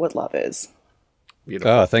found out what love is.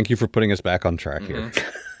 Beautiful. Thank you for putting us back on track here.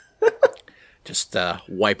 Just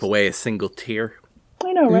wipe away a single tear.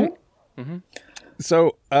 I know, right? Mm-hmm.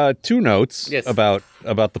 So, 2 notes about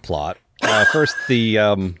the plot. First, the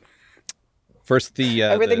everything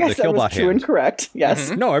I said Killbot was true hand. and correct. Yes.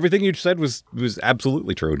 Mm-hmm. No, everything you said was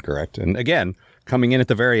absolutely true and correct. And again, coming in at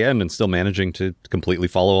the very end and still managing to completely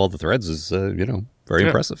follow all the threads is, very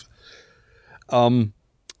impressive. The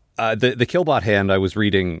Killbot hand I was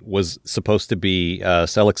reading was supposed to be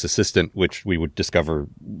Selleck's assistant, which we would discover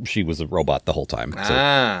she was a robot the whole time.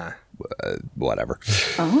 So, whatever.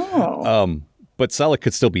 Oh. But Selleck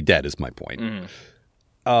could still be dead, is my point.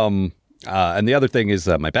 And the other thing is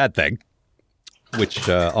my bad thing, which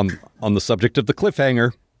on the subject of the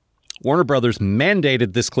cliffhanger, Warner Brothers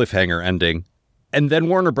mandated this cliffhanger ending, and then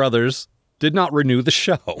Warner Brothers did not renew the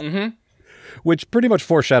show, which pretty much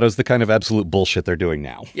foreshadows the kind of absolute bullshit they're doing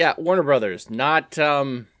now. Yeah, Warner Brothers, not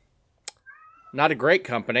a great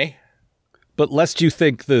company. But lest you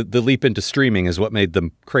think the leap into streaming is what made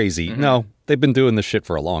them crazy, no, they've been doing this shit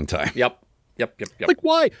for a long time. Yep. Like,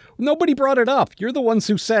 why? Nobody brought it up. You're the ones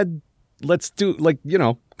who said, let's do,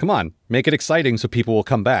 come on, make it exciting so people will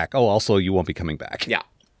come back. Oh, also, you won't be coming back. Yeah.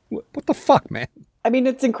 What the fuck, man? I mean,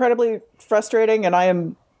 it's incredibly frustrating, and I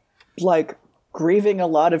am, grieving a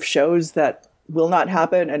lot of shows that will not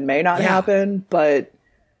happen and may not happen, but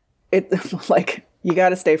it, you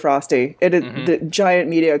gotta stay frosty. The giant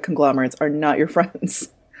media conglomerates are not your friends.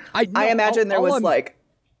 I imagine there was,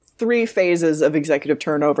 3 phases of executive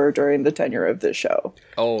turnover during the tenure of this show.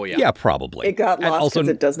 Oh, yeah. Yeah, probably. It got lost because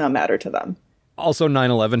it does not matter to them. Also,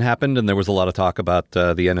 9/11 happened, and there was a lot of talk about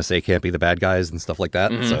the NSA can't be the bad guys and stuff like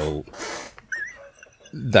that. So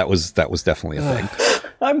that was definitely a thing.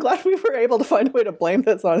 I'm glad we were able to find a way to blame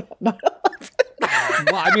this on 9/11.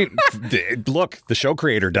 Well, I mean, look, the show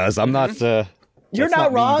creator does. I'm not. You're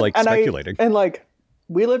not wrong. Me, speculating.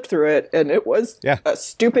 We lived through it, and it was a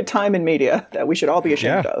stupid time in media that we should all be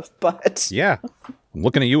ashamed of. But I'm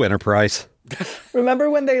looking at you, Enterprise. Remember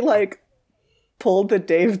when they pulled the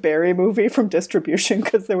Dave Barry movie from distribution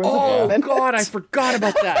because there was a bomb in God, it? I forgot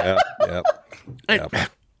about that.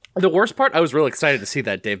 The worst part, I was really excited to see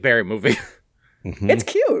that Dave Barry movie. It's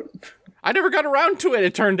cute. I never got around to it,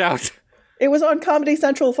 it turned out. It was on Comedy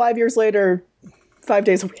Central 5 years later, 5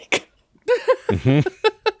 days a week.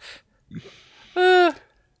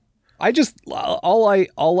 I just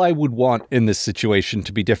all I would want in this situation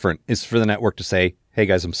to be different is for the network to say, "Hey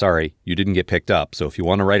guys, I'm sorry, you didn't get picked up. So if you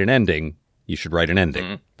want to write an ending, you should write an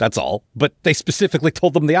ending." That's all. But they specifically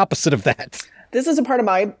told them the opposite of that. This is a part of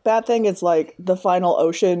my bad thing. It's the final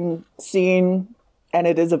ocean scene, and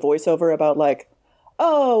it is a voiceover about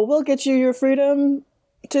oh, we'll get you your freedom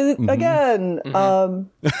again.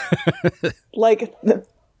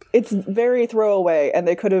 It's very throwaway, and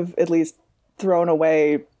they could have at least thrown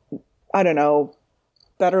away, I don't know,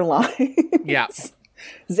 better lines. Yeah.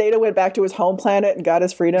 Zeta went back to his home planet and got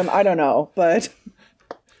his freedom. I don't know, but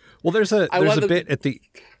well, there's a bit at the.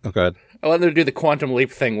 Oh, go ahead. I want them to do the quantum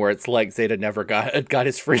leap thing where it's Zeta never got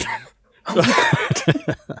his freedom.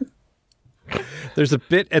 There's a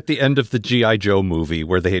bit at the end of the G.I. Joe movie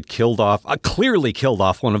where they had clearly killed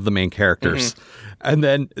off one of the main characters. And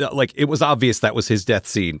then, it was obvious that was his death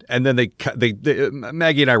scene. And then they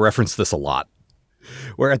Maggie and I referenced this a lot,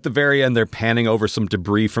 where at the very end, they're panning over some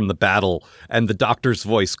debris from the battle. And the doctor's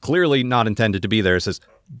voice, clearly not intended to be there, says,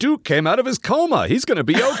 "Duke came out of his coma. He's going to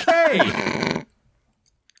be okay."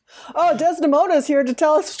 Oh, Desdemona's here to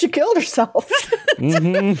tell us she killed herself.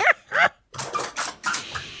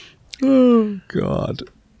 Oh, God.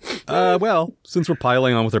 Well, since we're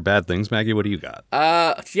piling on with our bad things, Maggie, what do you got?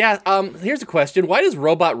 Here's a question. Why does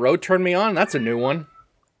Robot Road turn me on? That's a new one.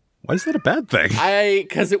 Why is that a bad thing?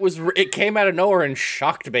 Because it came out of nowhere and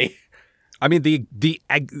shocked me. I mean,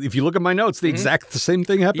 if you look at my notes, the exact same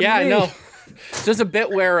thing happened to me. Yeah, no. There's a bit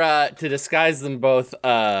where, to disguise them both,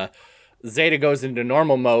 Zeta goes into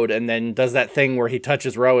normal mode and then does that thing where he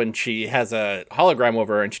touches Ro and she has a hologram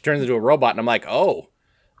over her and she turns into a robot. And I'm like,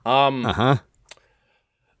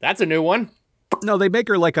 that's a new one. No, they make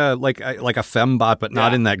her like a fembot, but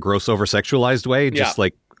not in that gross over-sexualized way. Just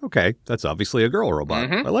like, okay, that's obviously a girl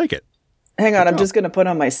robot. I like it. Hang on, I'm just going to put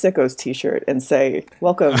on my Sickos t-shirt and say,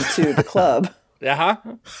 welcome to the club.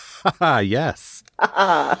 Yes.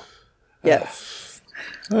 Yes.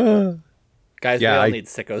 Guys, we all need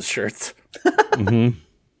Sickos shirts. And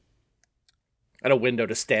a window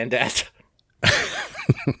to stand at.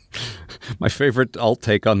 My favorite alt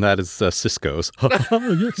take on that is Cisco's.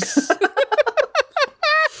 Yes.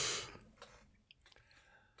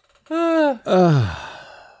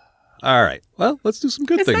 All right. Well, let's do some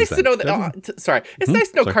good things. It's nice to know that. It's nice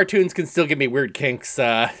to know cartoons can still give me weird kinks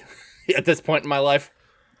at this point in my life.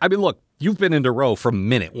 I mean, look, you've been into Ro from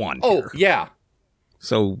minute one. Oh, yeah.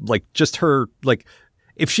 So, like, just her, like,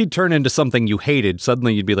 if she'd turn into something you hated,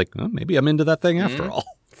 suddenly you'd be like, oh, maybe I'm into that thing after all.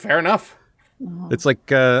 Fair enough. It's like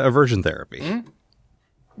aversion therapy.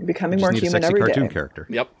 You're becoming you more need human a sexy every cartoon day. character.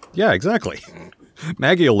 Yep. Yeah, exactly.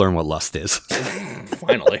 Maggie will learn what lust is.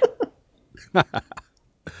 Finally. What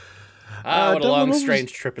a long,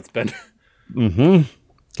 strange trip it's been.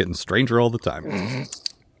 Getting stranger all the time.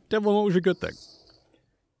 Devlin, what was your good thing?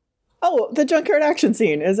 Oh, the junkyard action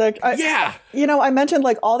scene is like, You know, I mentioned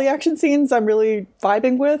like all the action scenes I'm really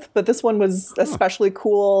vibing with, but this one was especially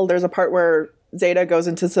cool. There's a part where Zeta goes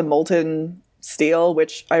into some molten steel,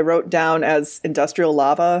 which I wrote down as industrial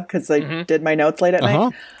lava because I did my notes late at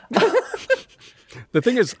night. The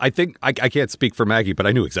thing is, I think I can't speak for Maggie, but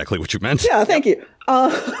I knew exactly what you meant. Yeah, thank you.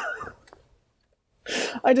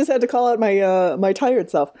 I just had to call out my my tired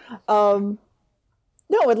self.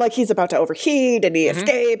 No, and like he's about to overheat and he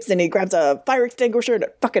escapes and he grabs a fire extinguisher and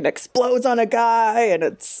it fucking explodes on a guy and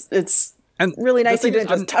it's really nice he didn't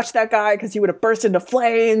just touch that guy because he would have burst into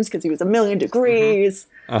flames because he was 1,000,000 degrees.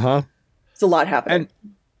 It's a lot happening.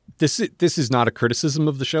 And this is not a criticism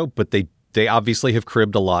of the show, but they obviously have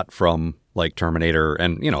cribbed a lot from like Terminator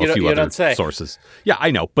and a few other sources. Yeah,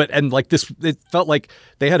 I know, but like this, it felt like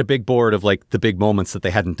they had a big board of like the big moments that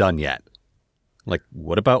they hadn't done yet. Like,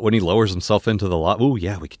 what about when he lowers himself into the lava? Oh,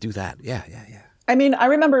 yeah, we could do that. Yeah. I mean, I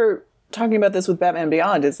remember talking about this with Batman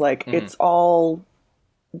Beyond. Is like it's all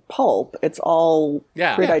pulp. It's all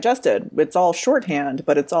pre-digested. It's all shorthand,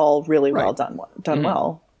 but it's all really well done.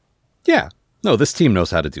 Well. Yeah. No, this team knows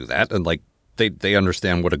how to do that, and like they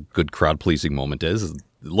understand what a good crowd-pleasing moment is. It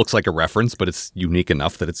looks like a reference, but it's unique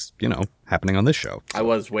enough that it's happening on this show. So. I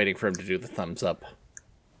was waiting for him to do the thumbs up.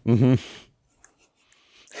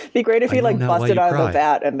 Be great if he like busted out of the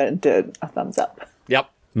vat and then did a thumbs up. Yep.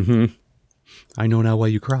 I know now why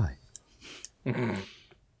you cry.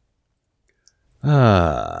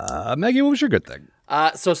 Maggie, what was your good thing?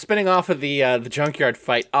 So spinning off of the junkyard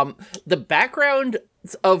fight, the background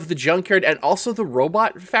of the junkyard and also the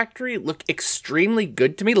robot factory look extremely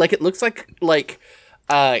good to me. Like it looks like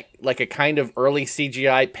a kind of early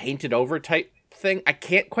CGI painted over type thing. I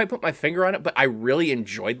can't quite put my finger on it, but I really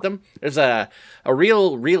enjoyed them. There's a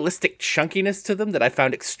real realistic chunkiness to them that I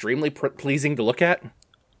found extremely pleasing to look at.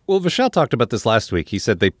 Well, Vishal talked about this last week. He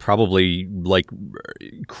said they probably like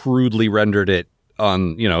crudely rendered it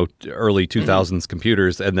on, early 2000s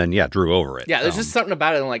computers and then, drew over it. Yeah, there's just something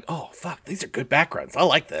about it. I'm like, oh, fuck, these are good backgrounds. I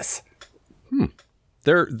like this.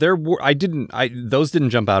 There were, those didn't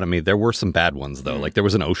jump out at me. There were some bad ones though. Like there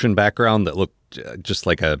was an ocean background that looked just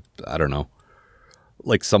like I don't know.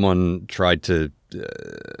 Like someone tried to,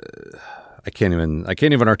 I can't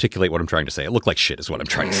even articulate what I'm trying to say. It looked like shit is what I'm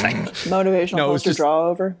trying to say. Motivational poster draw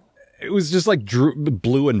over. It was just like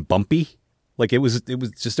blue and bumpy. Like it was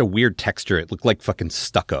just a weird texture. It looked like fucking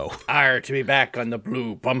stucco. To be back on the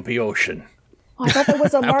blue bumpy ocean. Oh, I thought that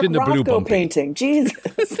was a Mark Rothko painting.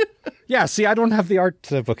 Jesus. Yeah, see, I don't have the art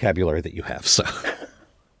vocabulary that you have, so.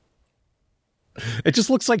 It just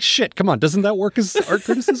looks like shit. Come on, doesn't that work as art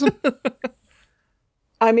criticism?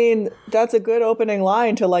 I mean, that's a good opening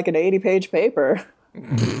line to like an 80-page paper.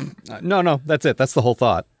 No, that's it. That's the whole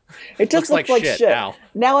thought. It just looks like shit.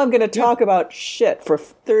 Now I'm going to talk about shit for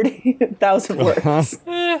 30,000 words.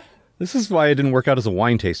 This is why I didn't work out as a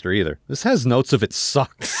wine taster either. This has notes of it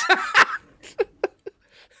sucks.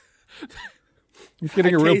 I'm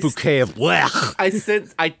getting a real bouquet of blech.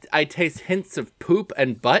 I taste hints of poop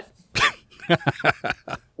and butt.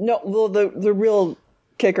 No, well, the real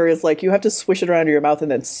kicker is like you have to swish it around your mouth and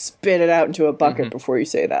then spit it out into a bucket before you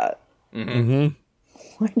say that. My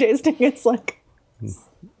tasting is like,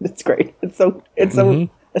 it's great. It's so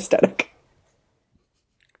aesthetic.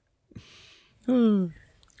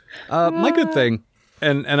 My good thing,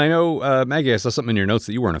 and I know, Maggie, I saw something in your notes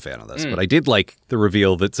that you weren't a fan of this, but I did like the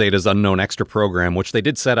reveal that Zeta's unknown extra program, which they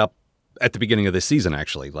did set up at the beginning of this season,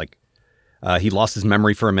 actually. Like, he lost his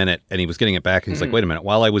memory for a minute, and he was getting it back, and he's like, wait a minute,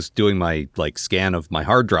 while I was doing my, like, scan of my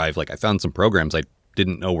hard drive, like, I found some programs I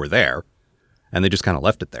didn't know were there, and they just kind of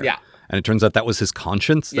left it there. Yeah. And it turns out that was his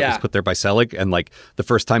conscience that was put there by Selig, and, like, the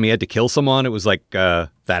first time he had to kill someone, it was, like, that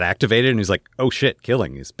activated, and he's like, oh, shit,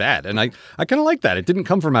 killing is bad. And I kind of like that. It didn't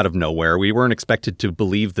come from out of nowhere. We weren't expected to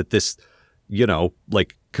believe that this, you know,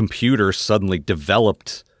 like, computer suddenly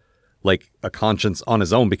developed, like, a conscience on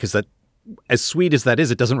his own, because that, as sweet as that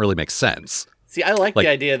is, it doesn't really make sense. See, I like the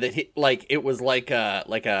idea that it was like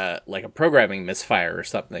a programming misfire or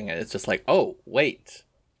something, and it's just like, oh wait,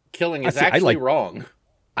 killing is actually wrong.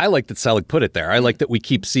 I like that Selig put it there. I like that we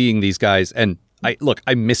keep seeing these guys, and I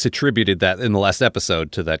misattributed that in the last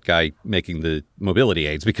episode to that guy making the mobility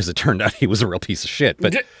aids because it turned out he was a real piece of shit.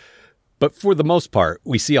 But for the most part,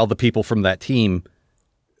 we see all the people from that team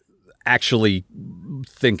actually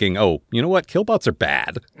thinking, oh, you know what? Killbots are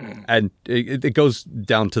bad. And it goes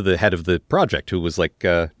down to the head of the project who was like,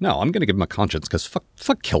 no, I'm going to give him a conscience because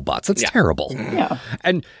fuck Killbots. That's terrible. Yeah.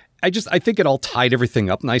 And I think it all tied everything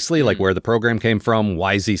up nicely, like where the program came from,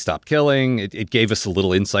 why Z stopped killing. It gave us a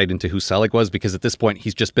little insight into who Selig was, because at this point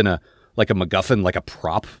he's just been a MacGuffin, like a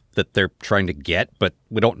prop that they're trying to get, but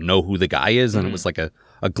we don't know who the guy is. And it was like a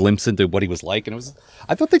glimpse into what he was like. And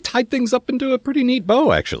I thought they tied things up into a pretty neat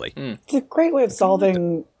bow, actually. It's a great way of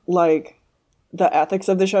solving, like, the ethics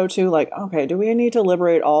of the show, too. Like, okay, do we need to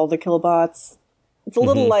liberate all the Killbots? It's a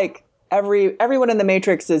little like everyone in the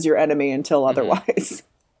Matrix is your enemy until otherwise.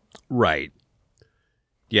 Right.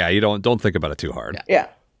 Yeah, you don't think about it too hard. Yeah.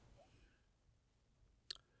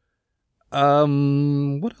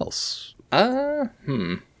 What else? Does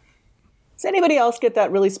anybody else get that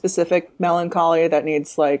really specific melancholy that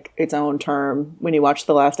needs, like, its own term when you watch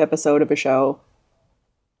the last episode of a show?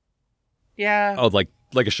 Yeah. Oh, like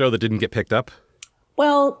a show that didn't get picked up?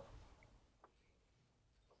 Well,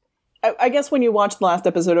 I guess when you watch the last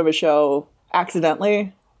episode of a show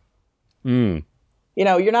accidentally, you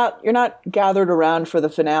know, you're not gathered around for the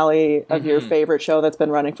finale of your favorite show that's been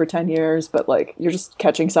running for 10 years, but, like, you're just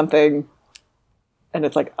catching something. And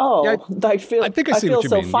it's like, oh, yeah, I feel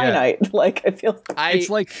so finite. Yeah. Like, it's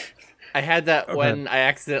like I had that when I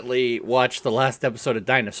accidentally watched the last episode of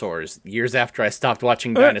Dinosaurs years after I stopped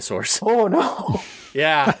watching Dinosaurs. Oh no!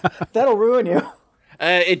 Yeah, that'll ruin you.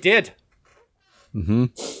 It did.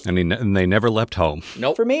 And they never left home.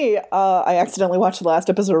 Nope. For me, I accidentally watched the last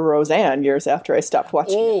episode of Roseanne years after I stopped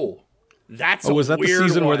watching. Oh, that's was that the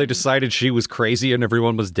season one. where they decided she was crazy and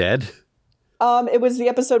everyone was dead? It was the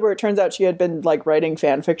episode where it turns out she had been, like, writing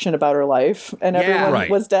fan fiction about her life, and everyone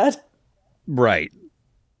was dead. Right.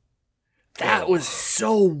 That was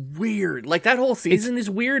so weird. Like, that whole season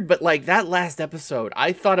is weird, but, like, that last episode,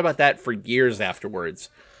 I thought about that for years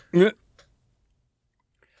afterwards. And,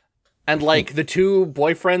 like, the two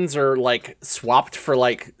boyfriends are, like, swapped for,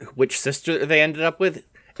 like, which sister they ended up with.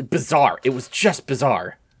 Bizarre. It was just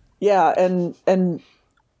bizarre. Yeah, and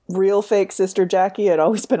real fake sister Jackie had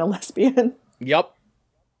always been a lesbian. Yep.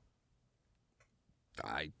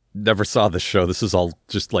 I never saw this show. This is all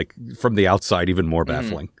just, like, from the outside, even more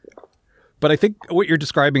baffling. But I think what you're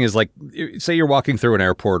describing is, like, say you're walking through an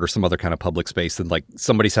airport or some other kind of public space and, like,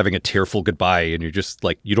 somebody's having a tearful goodbye and you're just,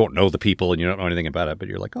 like, you don't know the people and you don't know anything about it, but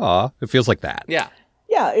you're like, aw, it feels like that. Yeah.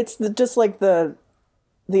 Yeah, it's just like the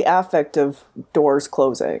affect of doors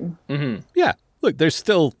closing. Yeah. Look, there's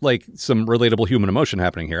still, like, some relatable human emotion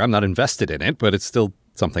happening here. I'm not invested in it, but it's still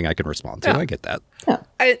something I can respond to. Yeah. I get that. Yeah.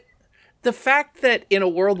 The fact that in a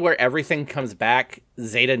world where everything comes back,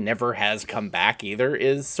 Zeta never has come back either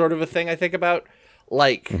is sort of a thing I think about.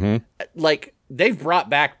 Like, like they've brought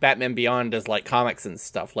back Batman Beyond as, like, comics and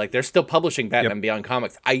stuff. Like, they're still publishing Batman Beyond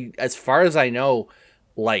comics. As far as I know,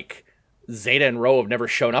 like, Zeta and Ro have never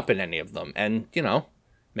shown up in any of them. And, you know,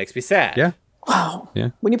 makes me sad. Yeah. Wow. Yeah.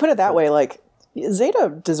 When you put it that way, like,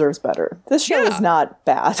 Zeta deserves better. This show is not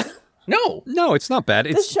bad. No, it's not bad.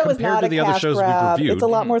 This show is not a the other shows grab. we've reviewed. It's a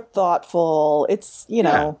lot more thoughtful. It's, you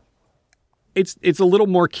know. It's a little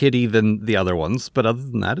more kiddie than the other ones, but other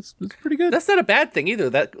than that, it's pretty good. That's not a bad thing either.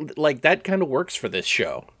 That kind of works for this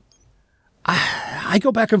show. I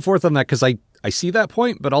go back and forth on that because I see that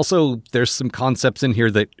point, but also there's some concepts in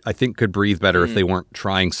here that I think could breathe better if they weren't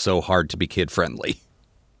trying so hard to be kid-friendly.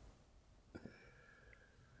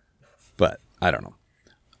 But I don't know.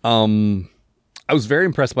 I was very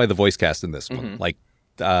impressed by the voice cast in this one. Like,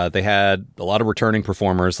 they had a lot of returning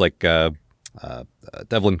performers. Like,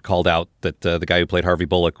 Devlin called out that the guy who played Harvey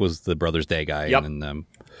Bullock was the Brother's Day guy. Yep. And then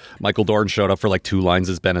Michael Dorn showed up for like 2 lines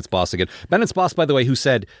as Bennett's boss again. Bennett's boss, by the way, who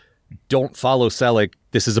said, don't follow Selleck.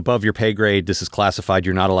 This is above your pay grade. This is classified.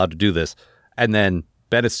 You're not allowed to do this. And then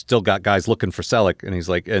Bennett's still got guys looking for Selleck. And he's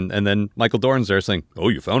like, and then Michael Dorn's there saying, oh,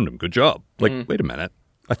 you found him. Good job. Like, wait a minute.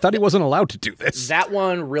 I thought he wasn't allowed to do this. That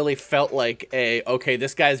one really felt like okay,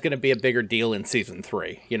 this guy's going to be a bigger deal in season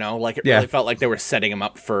 3. You know, like it really felt like they were setting him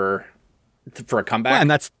up for a comeback. Well, and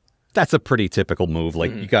that's a pretty typical move.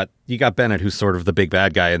 Like you got Bennett, who's sort of the big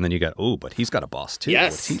bad guy, and then you got but he's got a boss too.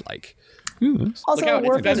 Yes. What's he like? Also,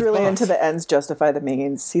 Worf is really into the ends justify the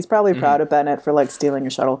means. He's probably proud of Bennett for like stealing a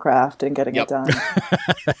shuttlecraft and getting it done.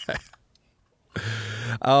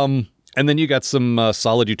 And then you got some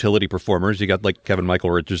solid utility performers. You got like Kevin Michael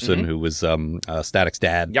Richardson, who was Static's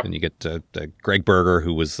dad, and you get Greg Berger,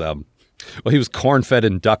 who was he was Corn-Fed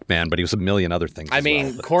and Duckman, but he was a million other things. I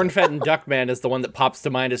mean, Corn-Fed and Duckman is the one that pops to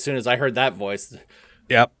mind as soon as I heard that voice.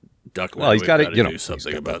 Yep. Duckman. Well, he's got to do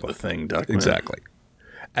something about the thing, Duckman. Exactly.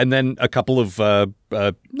 And then a couple of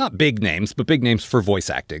not big names, but big names for voice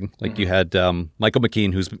acting. Like you had Michael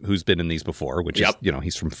McKean, who's been in these before, which is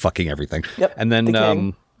he's from fucking everything. Yep. And then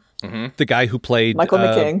the guy who played Michael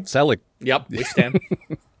McKean. Selleck. Yep, we stand.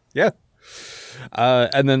 Yeah.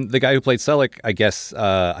 And then the guy who played Selleck, I guess,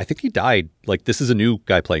 I think he died. Like, this is a new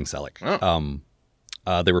guy playing Selleck.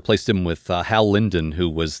 Oh. They replaced him with Hal Linden, who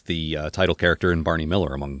was the title character in Barney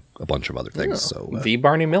Miller, among a bunch of other things. So the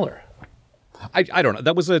Barney Miller. I don't know.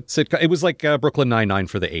 That was a sitcom. It was like Brooklyn Nine-Nine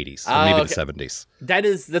for the 80s, or maybe the 70s.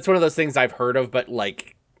 That's one of those things I've heard of, but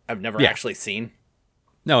like I've never actually seen.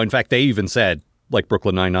 No, in fact, they even said like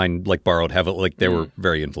Brooklyn Nine-Nine like borrowed heavily. Like they were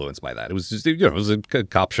very influenced by that. It was just it was a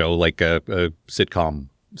cop show, like a sitcom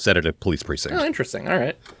set at a police precinct. Oh, interesting. All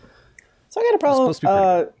right. So I got a problem.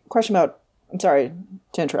 Question about. I'm sorry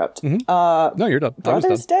to interrupt. No, you're done.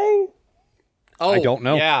 Brother's Day. Oh, I don't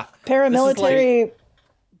know. Yeah, Paramilitary.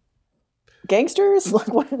 Gangsters? Like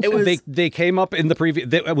what? It was, they came up in the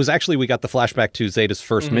previous. It was actually, we got the flashback to Zeta's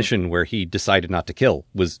first mission where he decided not to kill.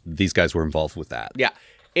 Was these guys were involved with that? Yeah,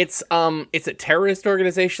 it's a terrorist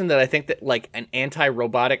organization that I think that like an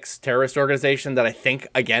anti-robotics terrorist organization that I think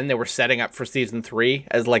again they were setting up for season 3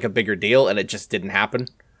 as like a bigger deal, and it just didn't happen.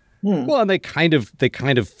 Well, and they kind of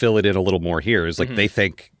fill it in a little more here. It's like they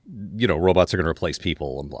think robots are going to replace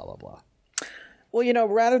people and blah blah blah. Well,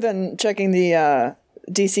 rather than checking the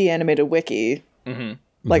DC animated wiki,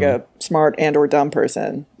 like a smart and or dumb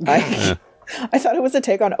person, I thought it was a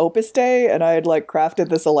take on Opus Day, and I had like crafted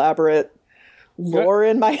this elaborate lore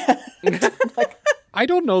in my head. Like, I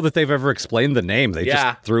don't know that they've ever explained the name. They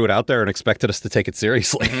just threw it out there and expected us to take it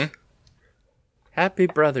seriously. Happy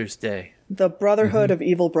Brothers Day. The Brotherhood of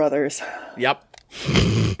Evil Brothers. Yep.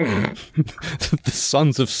 The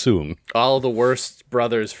Sons of Soong. All the worst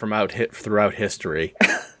brothers from throughout history.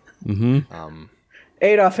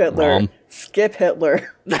 Adolf Hitler. Skip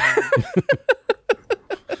Hitler.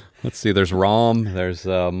 Let's see. There's Rom. There's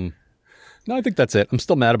no, I think that's it. I'm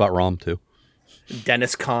still mad about Rom too.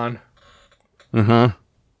 Dennis Kahn. And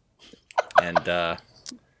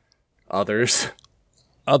others.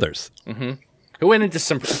 Who went into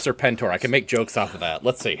some Serpentor? I can make jokes off of that.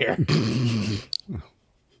 Let's see here.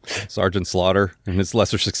 Sergeant Slaughter and his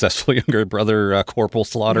lesser successful younger brother, Corporal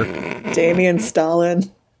Slaughter. Damian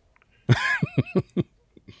Stalin.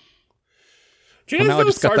 Do you know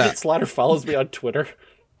Sergeant Slaughter follows me on Twitter?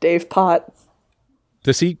 Dave Pott.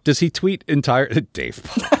 Does he tweet Dave Pott.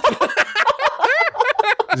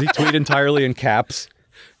 Does he tweet entirely in caps?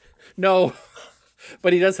 No.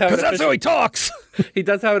 But he does have that's how he talks. He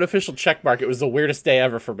does have an official check mark. It was the weirdest day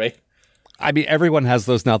ever for me. I mean, everyone has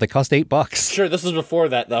those now. They cost $8. Sure, this was before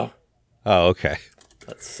that, though. Oh, okay.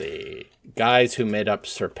 Let's see. Guys who made up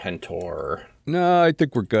Serpentor. No, I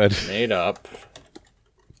think we're good. Made up.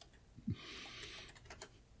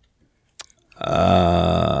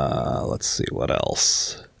 Let's see what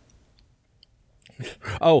else.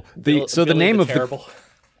 Oh, the name of Terrible.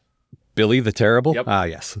 Billy the Terrible. Yep. Ah,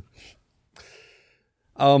 yes.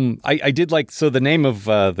 I did like, so the name of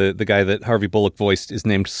the guy that Harvey Bullock voiced is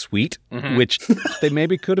named Sweet, which they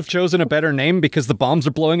maybe could have chosen a better name because the bombs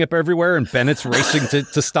are blowing up everywhere and Bennett's racing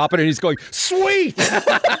to stop it and he's going, Sweet!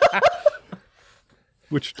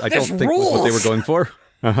 Which I don't think was what they were going for.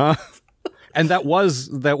 And that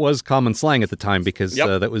was common slang at the time because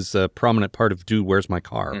that was a prominent part of Dude, Where's My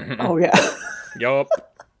Car? Oh, yeah. Yup.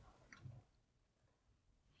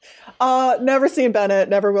 Never seen Bennett,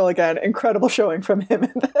 never will again. Incredible showing from him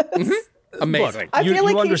in this. Amazing. I feel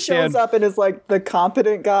like he shows up and is like the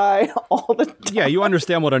competent guy all the time. Yeah, you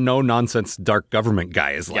understand what a no-nonsense dark government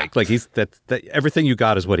guy is like. Like he's that everything you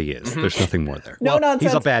got is what he is. There's nothing more there. No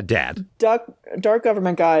nonsense. He's a bad dad. Dark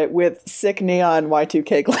government guy with sick neon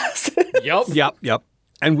Y2K glasses. Yep.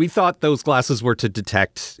 And we thought those glasses were to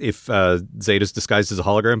detect if Zeta's disguised as a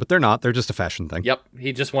hologram, but they're not. They're just a fashion thing. Yep.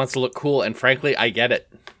 He just wants to look cool, and frankly, I get it.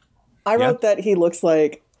 I wrote that he looks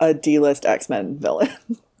like a D-list X-Men villain.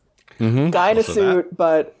 Guy in a suit,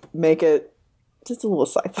 but make it just a little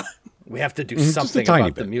sci-fi. We have to do something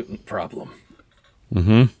about the mutant problem.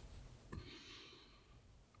 The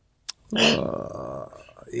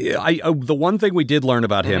one thing we did learn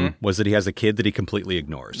about him was that he has a kid that he completely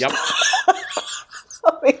ignores. Yep.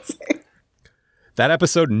 Amazing. That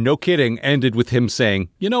episode, no kidding, ended with him saying,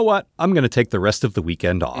 "You know what? I'm going to take the rest of the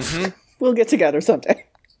weekend off." We'll get together someday.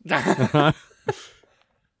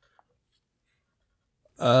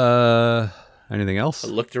 Anything else? I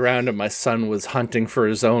looked around and my son was hunting for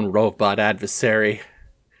his own robot adversary.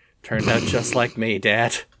 Turned out just like me,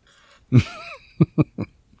 Dad.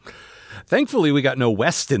 Thankfully, we got no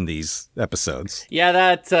West in these episodes.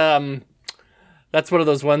 Yeah, that's one of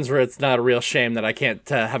those ones where it's not a real shame that I can't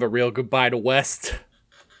have a real goodbye to West.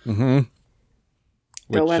 Which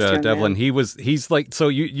Devlin, man. he's like, so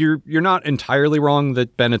you're not entirely wrong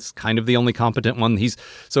that Bennett's kind of the only competent one.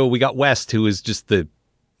 So we got West, who is just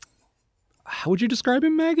how would you describe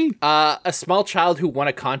him, Maggie? A small child who won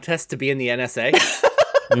a contest to be in the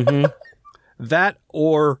NSA. That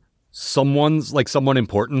or someone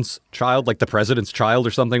important's child, like the president's child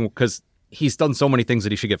or something, because he's done so many things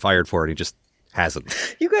that he should get fired for, and he just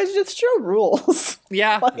hasn't. You guys just show rules.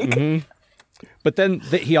 Yeah. But then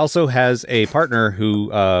he also has a partner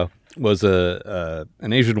who was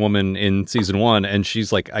an Asian woman in season 1, and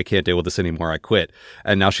she's like, I can't deal with this anymore, I quit.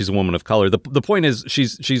 And now she's a woman of color. The point is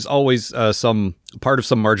she's always some part of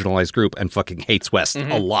some marginalized group and fucking hates West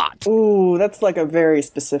a lot. Ooh, that's like a very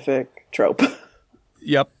specific trope.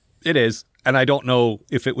 Yep, it is. And I don't know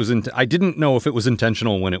if it was I didn't know if it was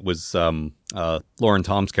intentional when it was Lauren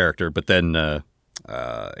Tom's character, but then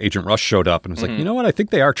Agent Rush showed up and was like, you know what? I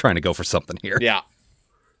think they are trying to go for something here. Yeah.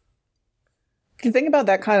 The thing about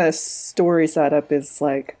that kind of story setup is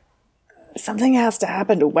like, something has to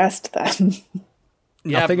happen to West then.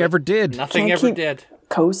 Nothing ever did. Nothing ever did.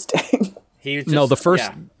 Coasting. He was just, no, the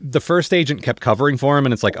first agent kept covering for him,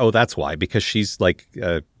 and it's like, oh, that's why, because she's like,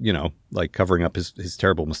 like covering up his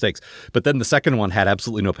terrible mistakes. But then the second one had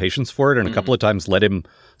absolutely no patience for it, and a couple of times let him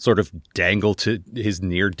sort of dangle to his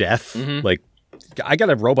near death. Like, I got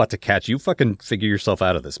a robot to catch you. Fucking figure yourself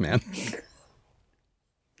out of this, man.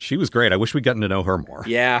 She was great. I wish we'd gotten to know her more.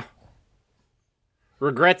 Yeah.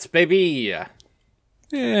 Regrets, baby.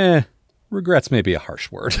 Regrets may be a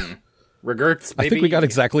harsh word. Regrets, baby. I think we got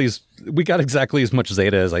exactly as much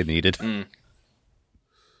Zeta as I needed.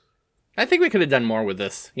 I think we could have done more with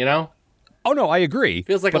this, you know? Oh no, I agree.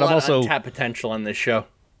 Feels like a lot of untapped potential in this show.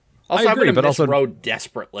 Also, I agree, I'm but going to miss also Road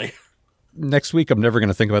desperately. Next week, I'm never going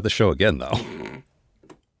to think about the show again, though.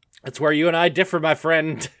 That's where you and I differ, my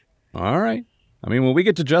friend. All right. I mean, when we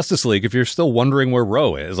get to Justice League, if you're still wondering where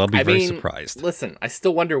Ro is, I'll be very surprised. Listen, I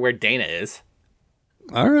still wonder where Dana is.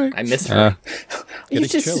 All right. I miss her.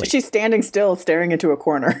 She's standing still, staring into a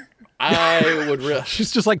corner. I would really.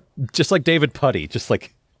 She's just like David Putty, just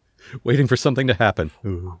like waiting for something to happen.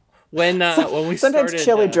 When we sometimes started,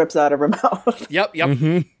 chili drips out of her mouth. Yep.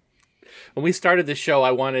 When we started the show,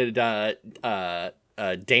 I wanted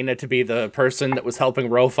Dana to be the person that was helping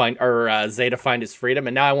Ro find, or Zeta find his freedom,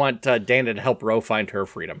 and now I want Dana to help Ro find her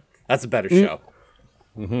freedom. That's a better show.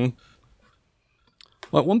 Well,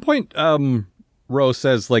 at one point, Ro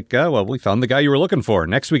says, like, well, we found the guy you were looking for.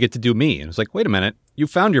 Next we get to do me. And it's like, wait a minute. You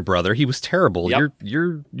found your brother. He was terrible. Yep.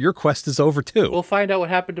 Your quest is over, too. We'll find out what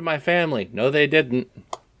happened to my family. No, they didn't.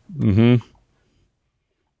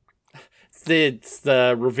 It's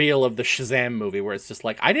the reveal of the Shazam movie where it's just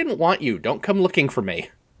like, I didn't want you. Don't come looking for me.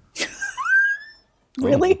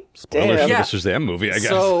 Really? Spoilers for Damn. the Shazam movie, I guess.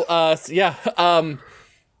 So,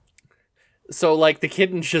 so like the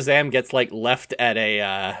kid in Shazam gets like left at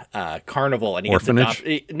a carnival and he orphanage? gets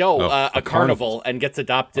adopted. No, a carnival and gets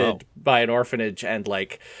adopted by an orphanage, and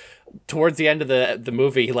like towards the end of the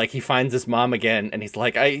movie, like he finds his mom again and he's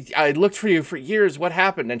like, I looked for you for years. What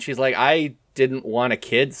happened? And she's like, I didn't want a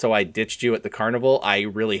kid, so I ditched you at the carnival. I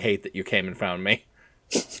really hate that you came and found me.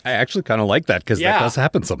 I actually kind of like that because that does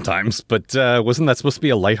happen sometimes. But wasn't that supposed to be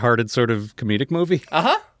a lighthearted sort of comedic movie?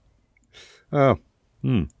 Uh-huh. Oh.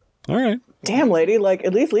 All right. Damn, lady. Like,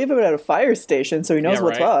 at least leave him at a fire station so he knows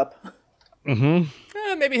what's up.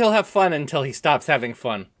 Maybe he'll have fun until he stops having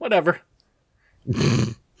fun. Whatever.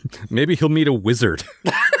 Maybe he'll meet a wizard.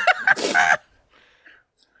 I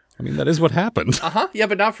mean, that is what happened. Uh-huh. Yeah,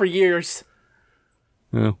 but not for years.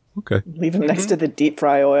 Oh, okay. Leave him next to the deep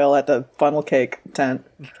fry oil at the funnel cake tent.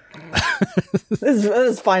 This is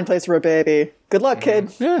a fine place for a baby. Good luck,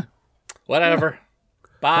 kid. Yeah. Whatever.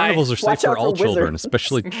 Bye. Carnivals are safe Watch out for all for children, wizards.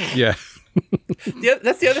 especially... Yeah. Yeah,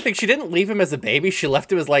 that's the other thing. She didn't leave him as a baby. She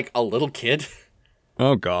left him as, like, a little kid.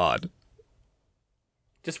 Oh, God.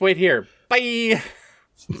 Just wait here. Bye!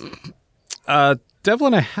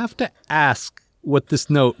 Devlin, I have to ask what this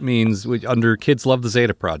note means under Kids Love the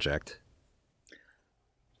Zeta Project.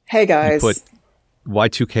 Hey, guys. Put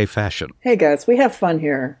Y2K fashion. Hey, guys. We have fun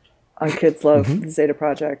here on Kids Love the Zeta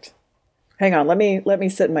Project. Hang on. Let me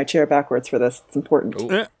sit in my chair backwards for this. It's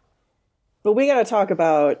important. Eh. But we got to talk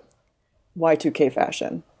about Y2K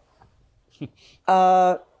fashion.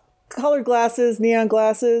 Colored glasses, neon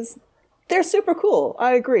glasses. They're super cool.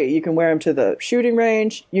 I agree. You can wear them to the shooting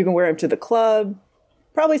range. You can wear them to the club.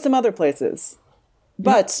 Probably some other places.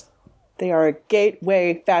 But they are a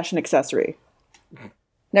gateway fashion accessory.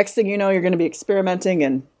 Next thing you know, you're going to be experimenting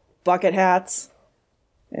in bucket hats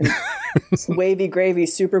and wavy gravy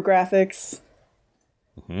super graphics,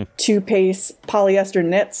 two-piece polyester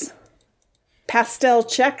knits, pastel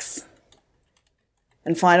checks,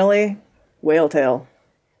 and finally, whale tail.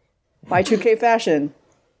 Y2K fashion,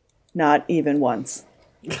 not even once.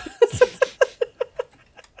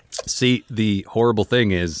 See, the horrible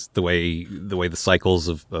thing is the way the cycles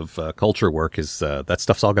of culture work is that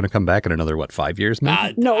stuff's all going to come back in another, 5 years,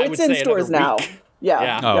 maybe? No, I it's would in say stores another now. week.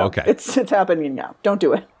 Yeah. Oh, yeah. okay. It's happening now. Don't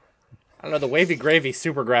do it. I don't know, the wavy gravy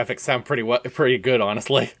super graphics sound pretty good,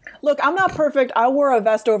 honestly. Look, I'm not perfect. I wore a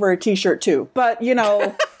vest over a t-shirt too. But,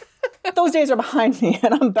 those days are behind me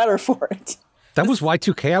and I'm better for it. That was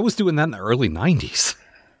Y2K. I was doing that in the early 90s.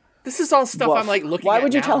 This is all stuff Woof. I'm like looking Why at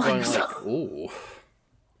would you now tell going him so? like, ooh.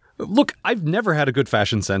 Look, I've never had a good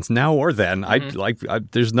fashion sense now or then.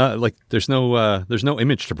 There's no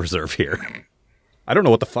image to preserve here. I don't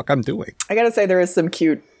know what the fuck I'm doing. I gotta say, there is some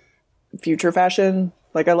cute future fashion.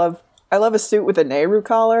 Like, I love a suit with a Nehru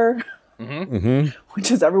collar,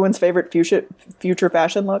 which is everyone's favorite future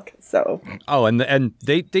fashion look. So, Oh, and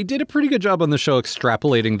they did a pretty good job on the show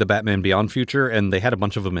extrapolating the Batman Beyond future, and they had a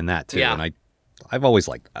bunch of them in that too. Yeah. And I've always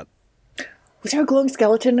liked that. was there a glowing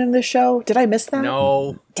skeleton in this show? Did I miss that?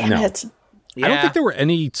 No. Damn No. it. Yeah. I don't think there were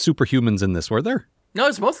any superhumans in this, were there? No,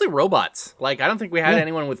 it's mostly robots. Like, I don't think we had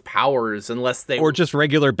anyone with powers unless they Or just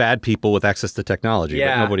regular bad people with access to technology,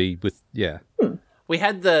 Yeah. but nobody with We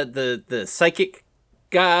had the psychic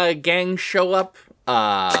gang show up.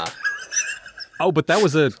 Oh, but that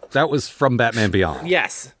was from Batman Beyond.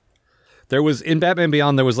 Yes. There was in Batman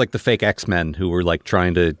Beyond. There was like the fake X-Men who were like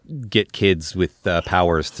trying to get kids with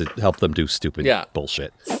powers to help them do stupid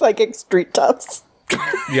bullshit. Psychic street toughs.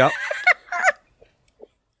 Yep.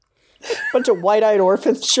 Bunch of white-eyed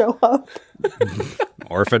orphans show up. Little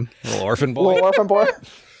orphan boy. Little orphan boy.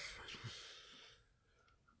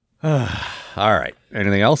 All right.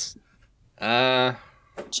 Anything else?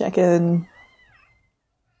 Check in.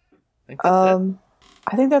 I think that's it.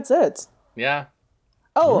 I think that's it. Yeah.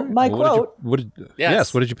 Oh, my quote.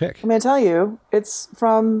 Yes. What did you pick? I'm going to tell you, it's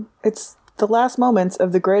the last moments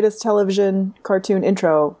of the greatest television cartoon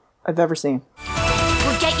intro I've ever seen.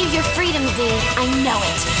 We'll get you your freedom, Z. I know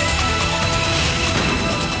it.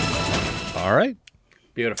 All right.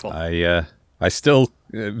 Beautiful. I still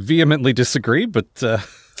vehemently disagree, but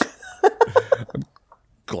I'm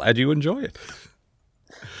glad you enjoy it.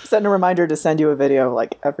 Send a reminder to send you a video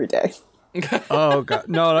like every day. Oh god,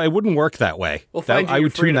 no, it wouldn't work that way. We'll find you I your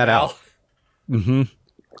would tune freedom, that out. Al.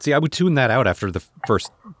 See, I would tune that out after the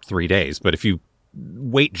first 3 days, but if you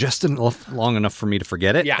wait just long enough for me to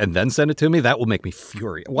forget it and then send it to me, that will make me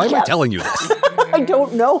furious. Why am I telling you this? I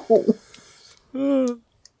don't know.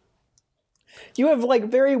 You have like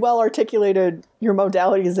very well articulated your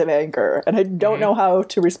modalities of anger, and I don't know how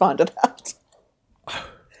to respond to that.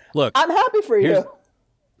 Look, I'm happy for you.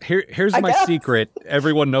 here's my guess. secret.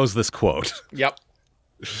 Everyone knows this quote. Yep.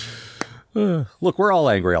 Look, we're all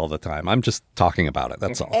angry all the time. I'm just talking about it.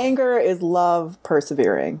 That's all. Anger is love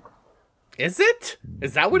persevering. Is it?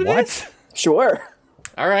 Is that what it What? is? Sure.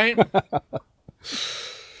 All right.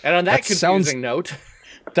 And on that confusing sounds- note,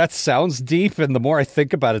 That sounds deep, and the more I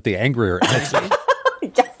think about it, the angrier it makes me.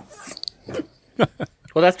 Yes.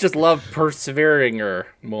 well, that's just love persevering or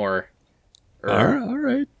more. All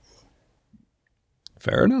right.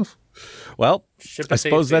 Fair enough. Well, Ship I of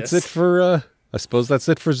suppose that's it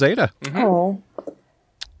Theseus. for Zeta. Oh.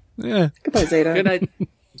 Yeah. Goodbye, Zeta. Good night.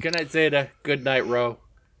 Good night, Zeta. Good night, Ro.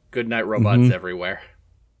 Good night, robots everywhere.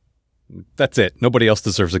 That's it. Nobody else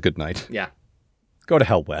deserves a good night. Yeah. go to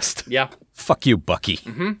hell, West. Yeah. Fuck you, Bucky.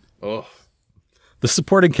 Oh, The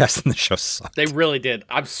supporting cast in the show sucked. they really did.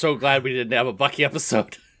 I'm so glad we didn't have a Bucky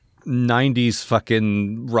episode. 90s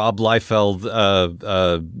fucking Rob Liefeld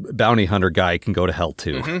bounty hunter guy can go to hell,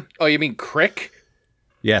 too. Oh, you mean Crick?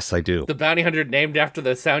 Yes, I do. The bounty hunter named after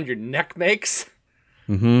the sound your neck makes?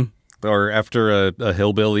 Or after a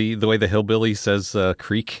hillbilly, the way the hillbilly says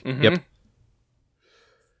creek. Yep.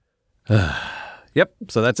 Yep,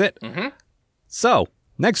 so that's it. So,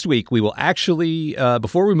 next week we will actually,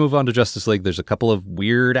 before we move on to Justice League, there's a couple of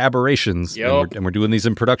weird aberrations, and we're doing these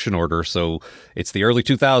in production order. So, it's the early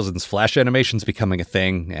 2000s, Flash animation's becoming a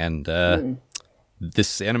thing, and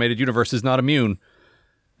this animated universe is not immune.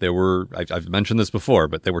 There were, I've mentioned this before,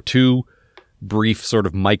 but there were 2 brief sort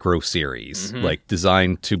of micro series, like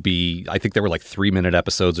designed to be, I think they were like 3-minute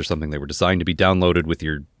episodes or something. They were designed to be downloaded with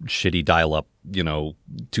your shitty dial-up,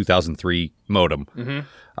 2003 modem.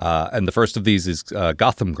 And the first of these is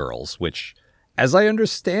Gotham Girls, which, as I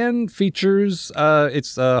understand, features,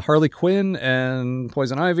 it's Harley Quinn and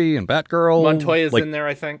Poison Ivy and Batgirl. Montoya's in there,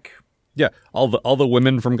 I think. Yeah, all the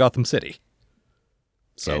women from Gotham City.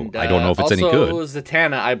 So And, I don't know if it's any good. Also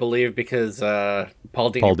Zatanna, I believe, because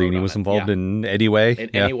Paul Dini was involved in any way.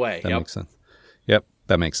 Any way, that makes sense. Yep,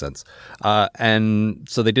 that makes sense. And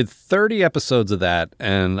so they did 30 episodes of that,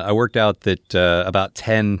 and I worked out that about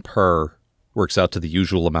 10 per works out to the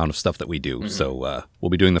usual amount of stuff that we do. So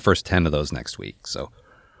we'll be doing the first 10 of those next week. So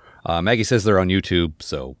Maggie says they're on YouTube,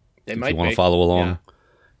 so if you want to follow along,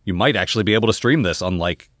 you might actually be able to stream this,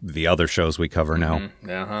 unlike the other shows we cover now.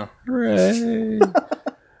 Hooray!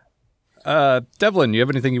 Devlin, you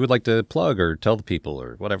have anything you would like to plug or tell the people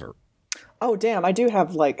or whatever? Oh, damn. I do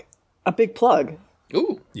have, like, a big plug.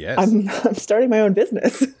 Ooh. Yes. I'm starting my own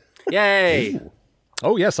business. Yay!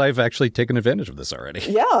 Oh, yes. I've actually taken advantage of this already.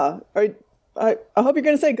 Yeah. I hope you're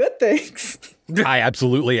going to say good things. I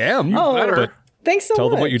absolutely am. But thanks so much.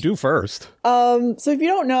 Tell them what you do first. So if you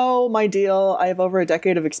don't know my deal, I have over a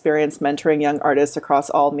decade of experience mentoring young artists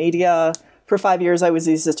across all media. For 5 years, I was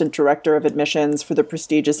the assistant director of admissions for the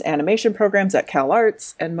prestigious animation programs at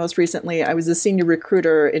CalArts, and most recently, I was a senior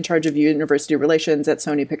recruiter in charge of university relations at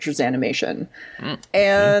Sony Pictures Animation.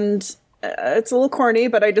 And it's a little corny,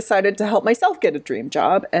 but I decided to help myself get a dream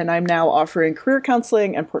job, and I'm now offering career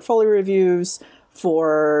counseling and portfolio reviews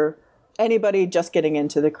for anybody just getting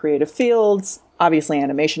into the creative fields. Obviously,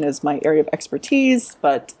 animation is my area of expertise,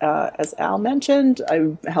 but as Al mentioned,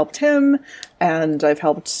 I've helped him, and I've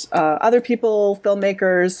helped other people,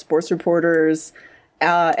 filmmakers, sports reporters,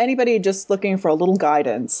 anybody just looking for a little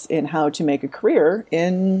guidance in how to make a career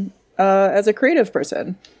in as a creative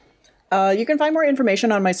person. You can find more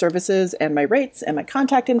information on my services and my rates and my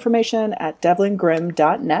contact information at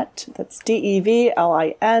devlingrimm.net. That's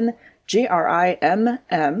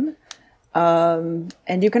DEVLINGRIMM.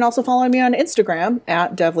 And you can also follow me on Instagram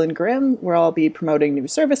at Devlin Grimm, where I'll be promoting new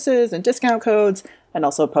services and discount codes, and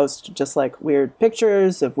also post just like weird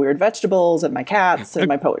pictures of weird vegetables and my cats and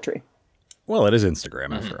my poetry. Well, it is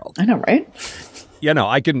Instagram after all. I know, right? Yeah, no,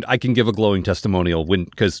 I can give a glowing testimonial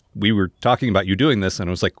because we were talking about you doing this, and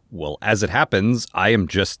I was like, well, as it happens, I am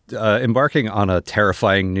just embarking on a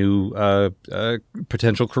terrifying new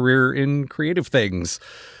potential career in creative things.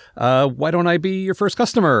 Why don't I be your first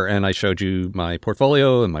customer? And I showed you my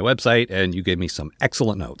portfolio and my website, and you gave me some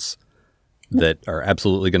excellent notes that are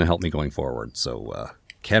absolutely going to help me going forward. So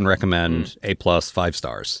can recommend A+, 5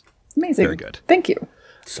 stars. Amazing. Very good. Thank you.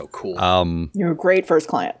 So cool. You're a great first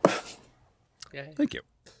client. Thank you.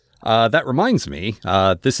 That reminds me,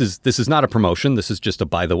 this is not a promotion. This is just a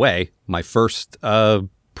by the way. My first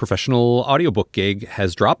professional audiobook gig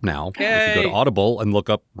has dropped now. Yay. If you go to Audible and look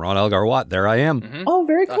up Ron Algar Watt, there I am. Oh,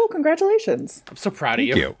 very cool. Congratulations. I'm so proud of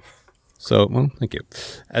Thank you. So, well, thank you.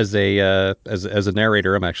 As a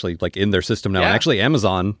narrator, I'm actually like in their system now. Yeah. And actually,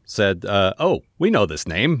 Amazon said, "Oh, we know this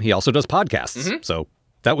name. He also does podcasts." So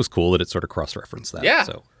that was cool that it sort of cross-referenced that. Yeah.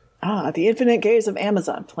 So, The infinite gaze of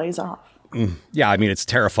Amazon plays off. yeah, I mean, it's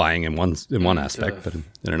terrifying in one aspect, but in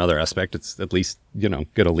another aspect, it's at least going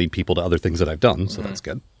to lead people to other things that I've done. So that's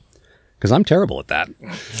good. Because I'm terrible at that.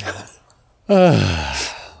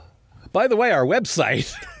 By the way, our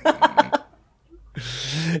website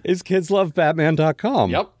is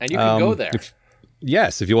kidslovebatman.com. Yep, and you can go there.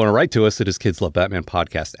 If you want to write to us, it is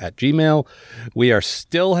kidslovebatmanpodcast@gmail.com. We are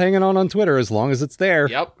still hanging on Twitter as long as it's there.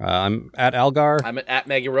 Yep. I'm at Algar. I'm at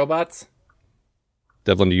Maggie Robots.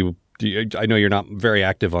 Devlin, do you, I know you're not very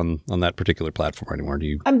active on that particular platform anymore. Do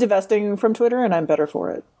you? I'm divesting from Twitter, and I'm better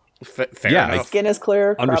for it. Fair Yeah, My enough. skin is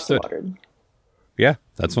clear, crops Understood. watered. Yeah,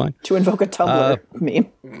 that's fine. To invoke a Tumblr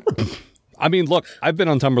meme. I mean, look, I've been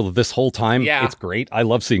on Tumblr this whole time. Yeah. It's great. I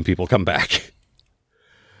love seeing people come back.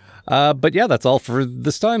 But yeah, that's all for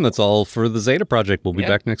this time. That's all for the Zeta Project. We'll be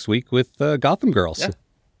back next week with Gotham Girls. Yeah.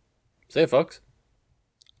 See you, folks.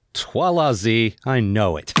 Twala Z, I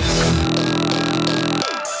know it.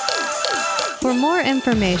 For more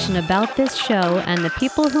information about this show and the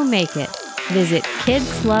people who make it, visit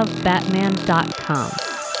kidslovebatman.com.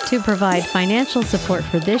 To provide financial support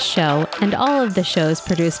for this show and all of the shows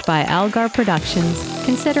produced by Algar Productions,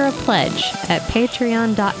 consider a pledge at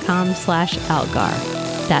patreon.com/Algar.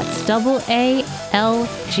 That's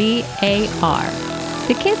AALGAR.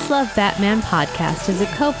 The Kids Love Batman podcast is a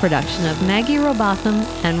co-production of Maggie Robotham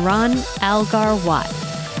and Ron Algar Watt.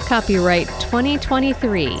 Copyright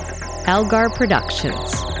 2023, Algar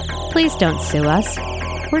Productions. Please don't sue us.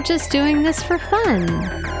 We're just doing this for fun.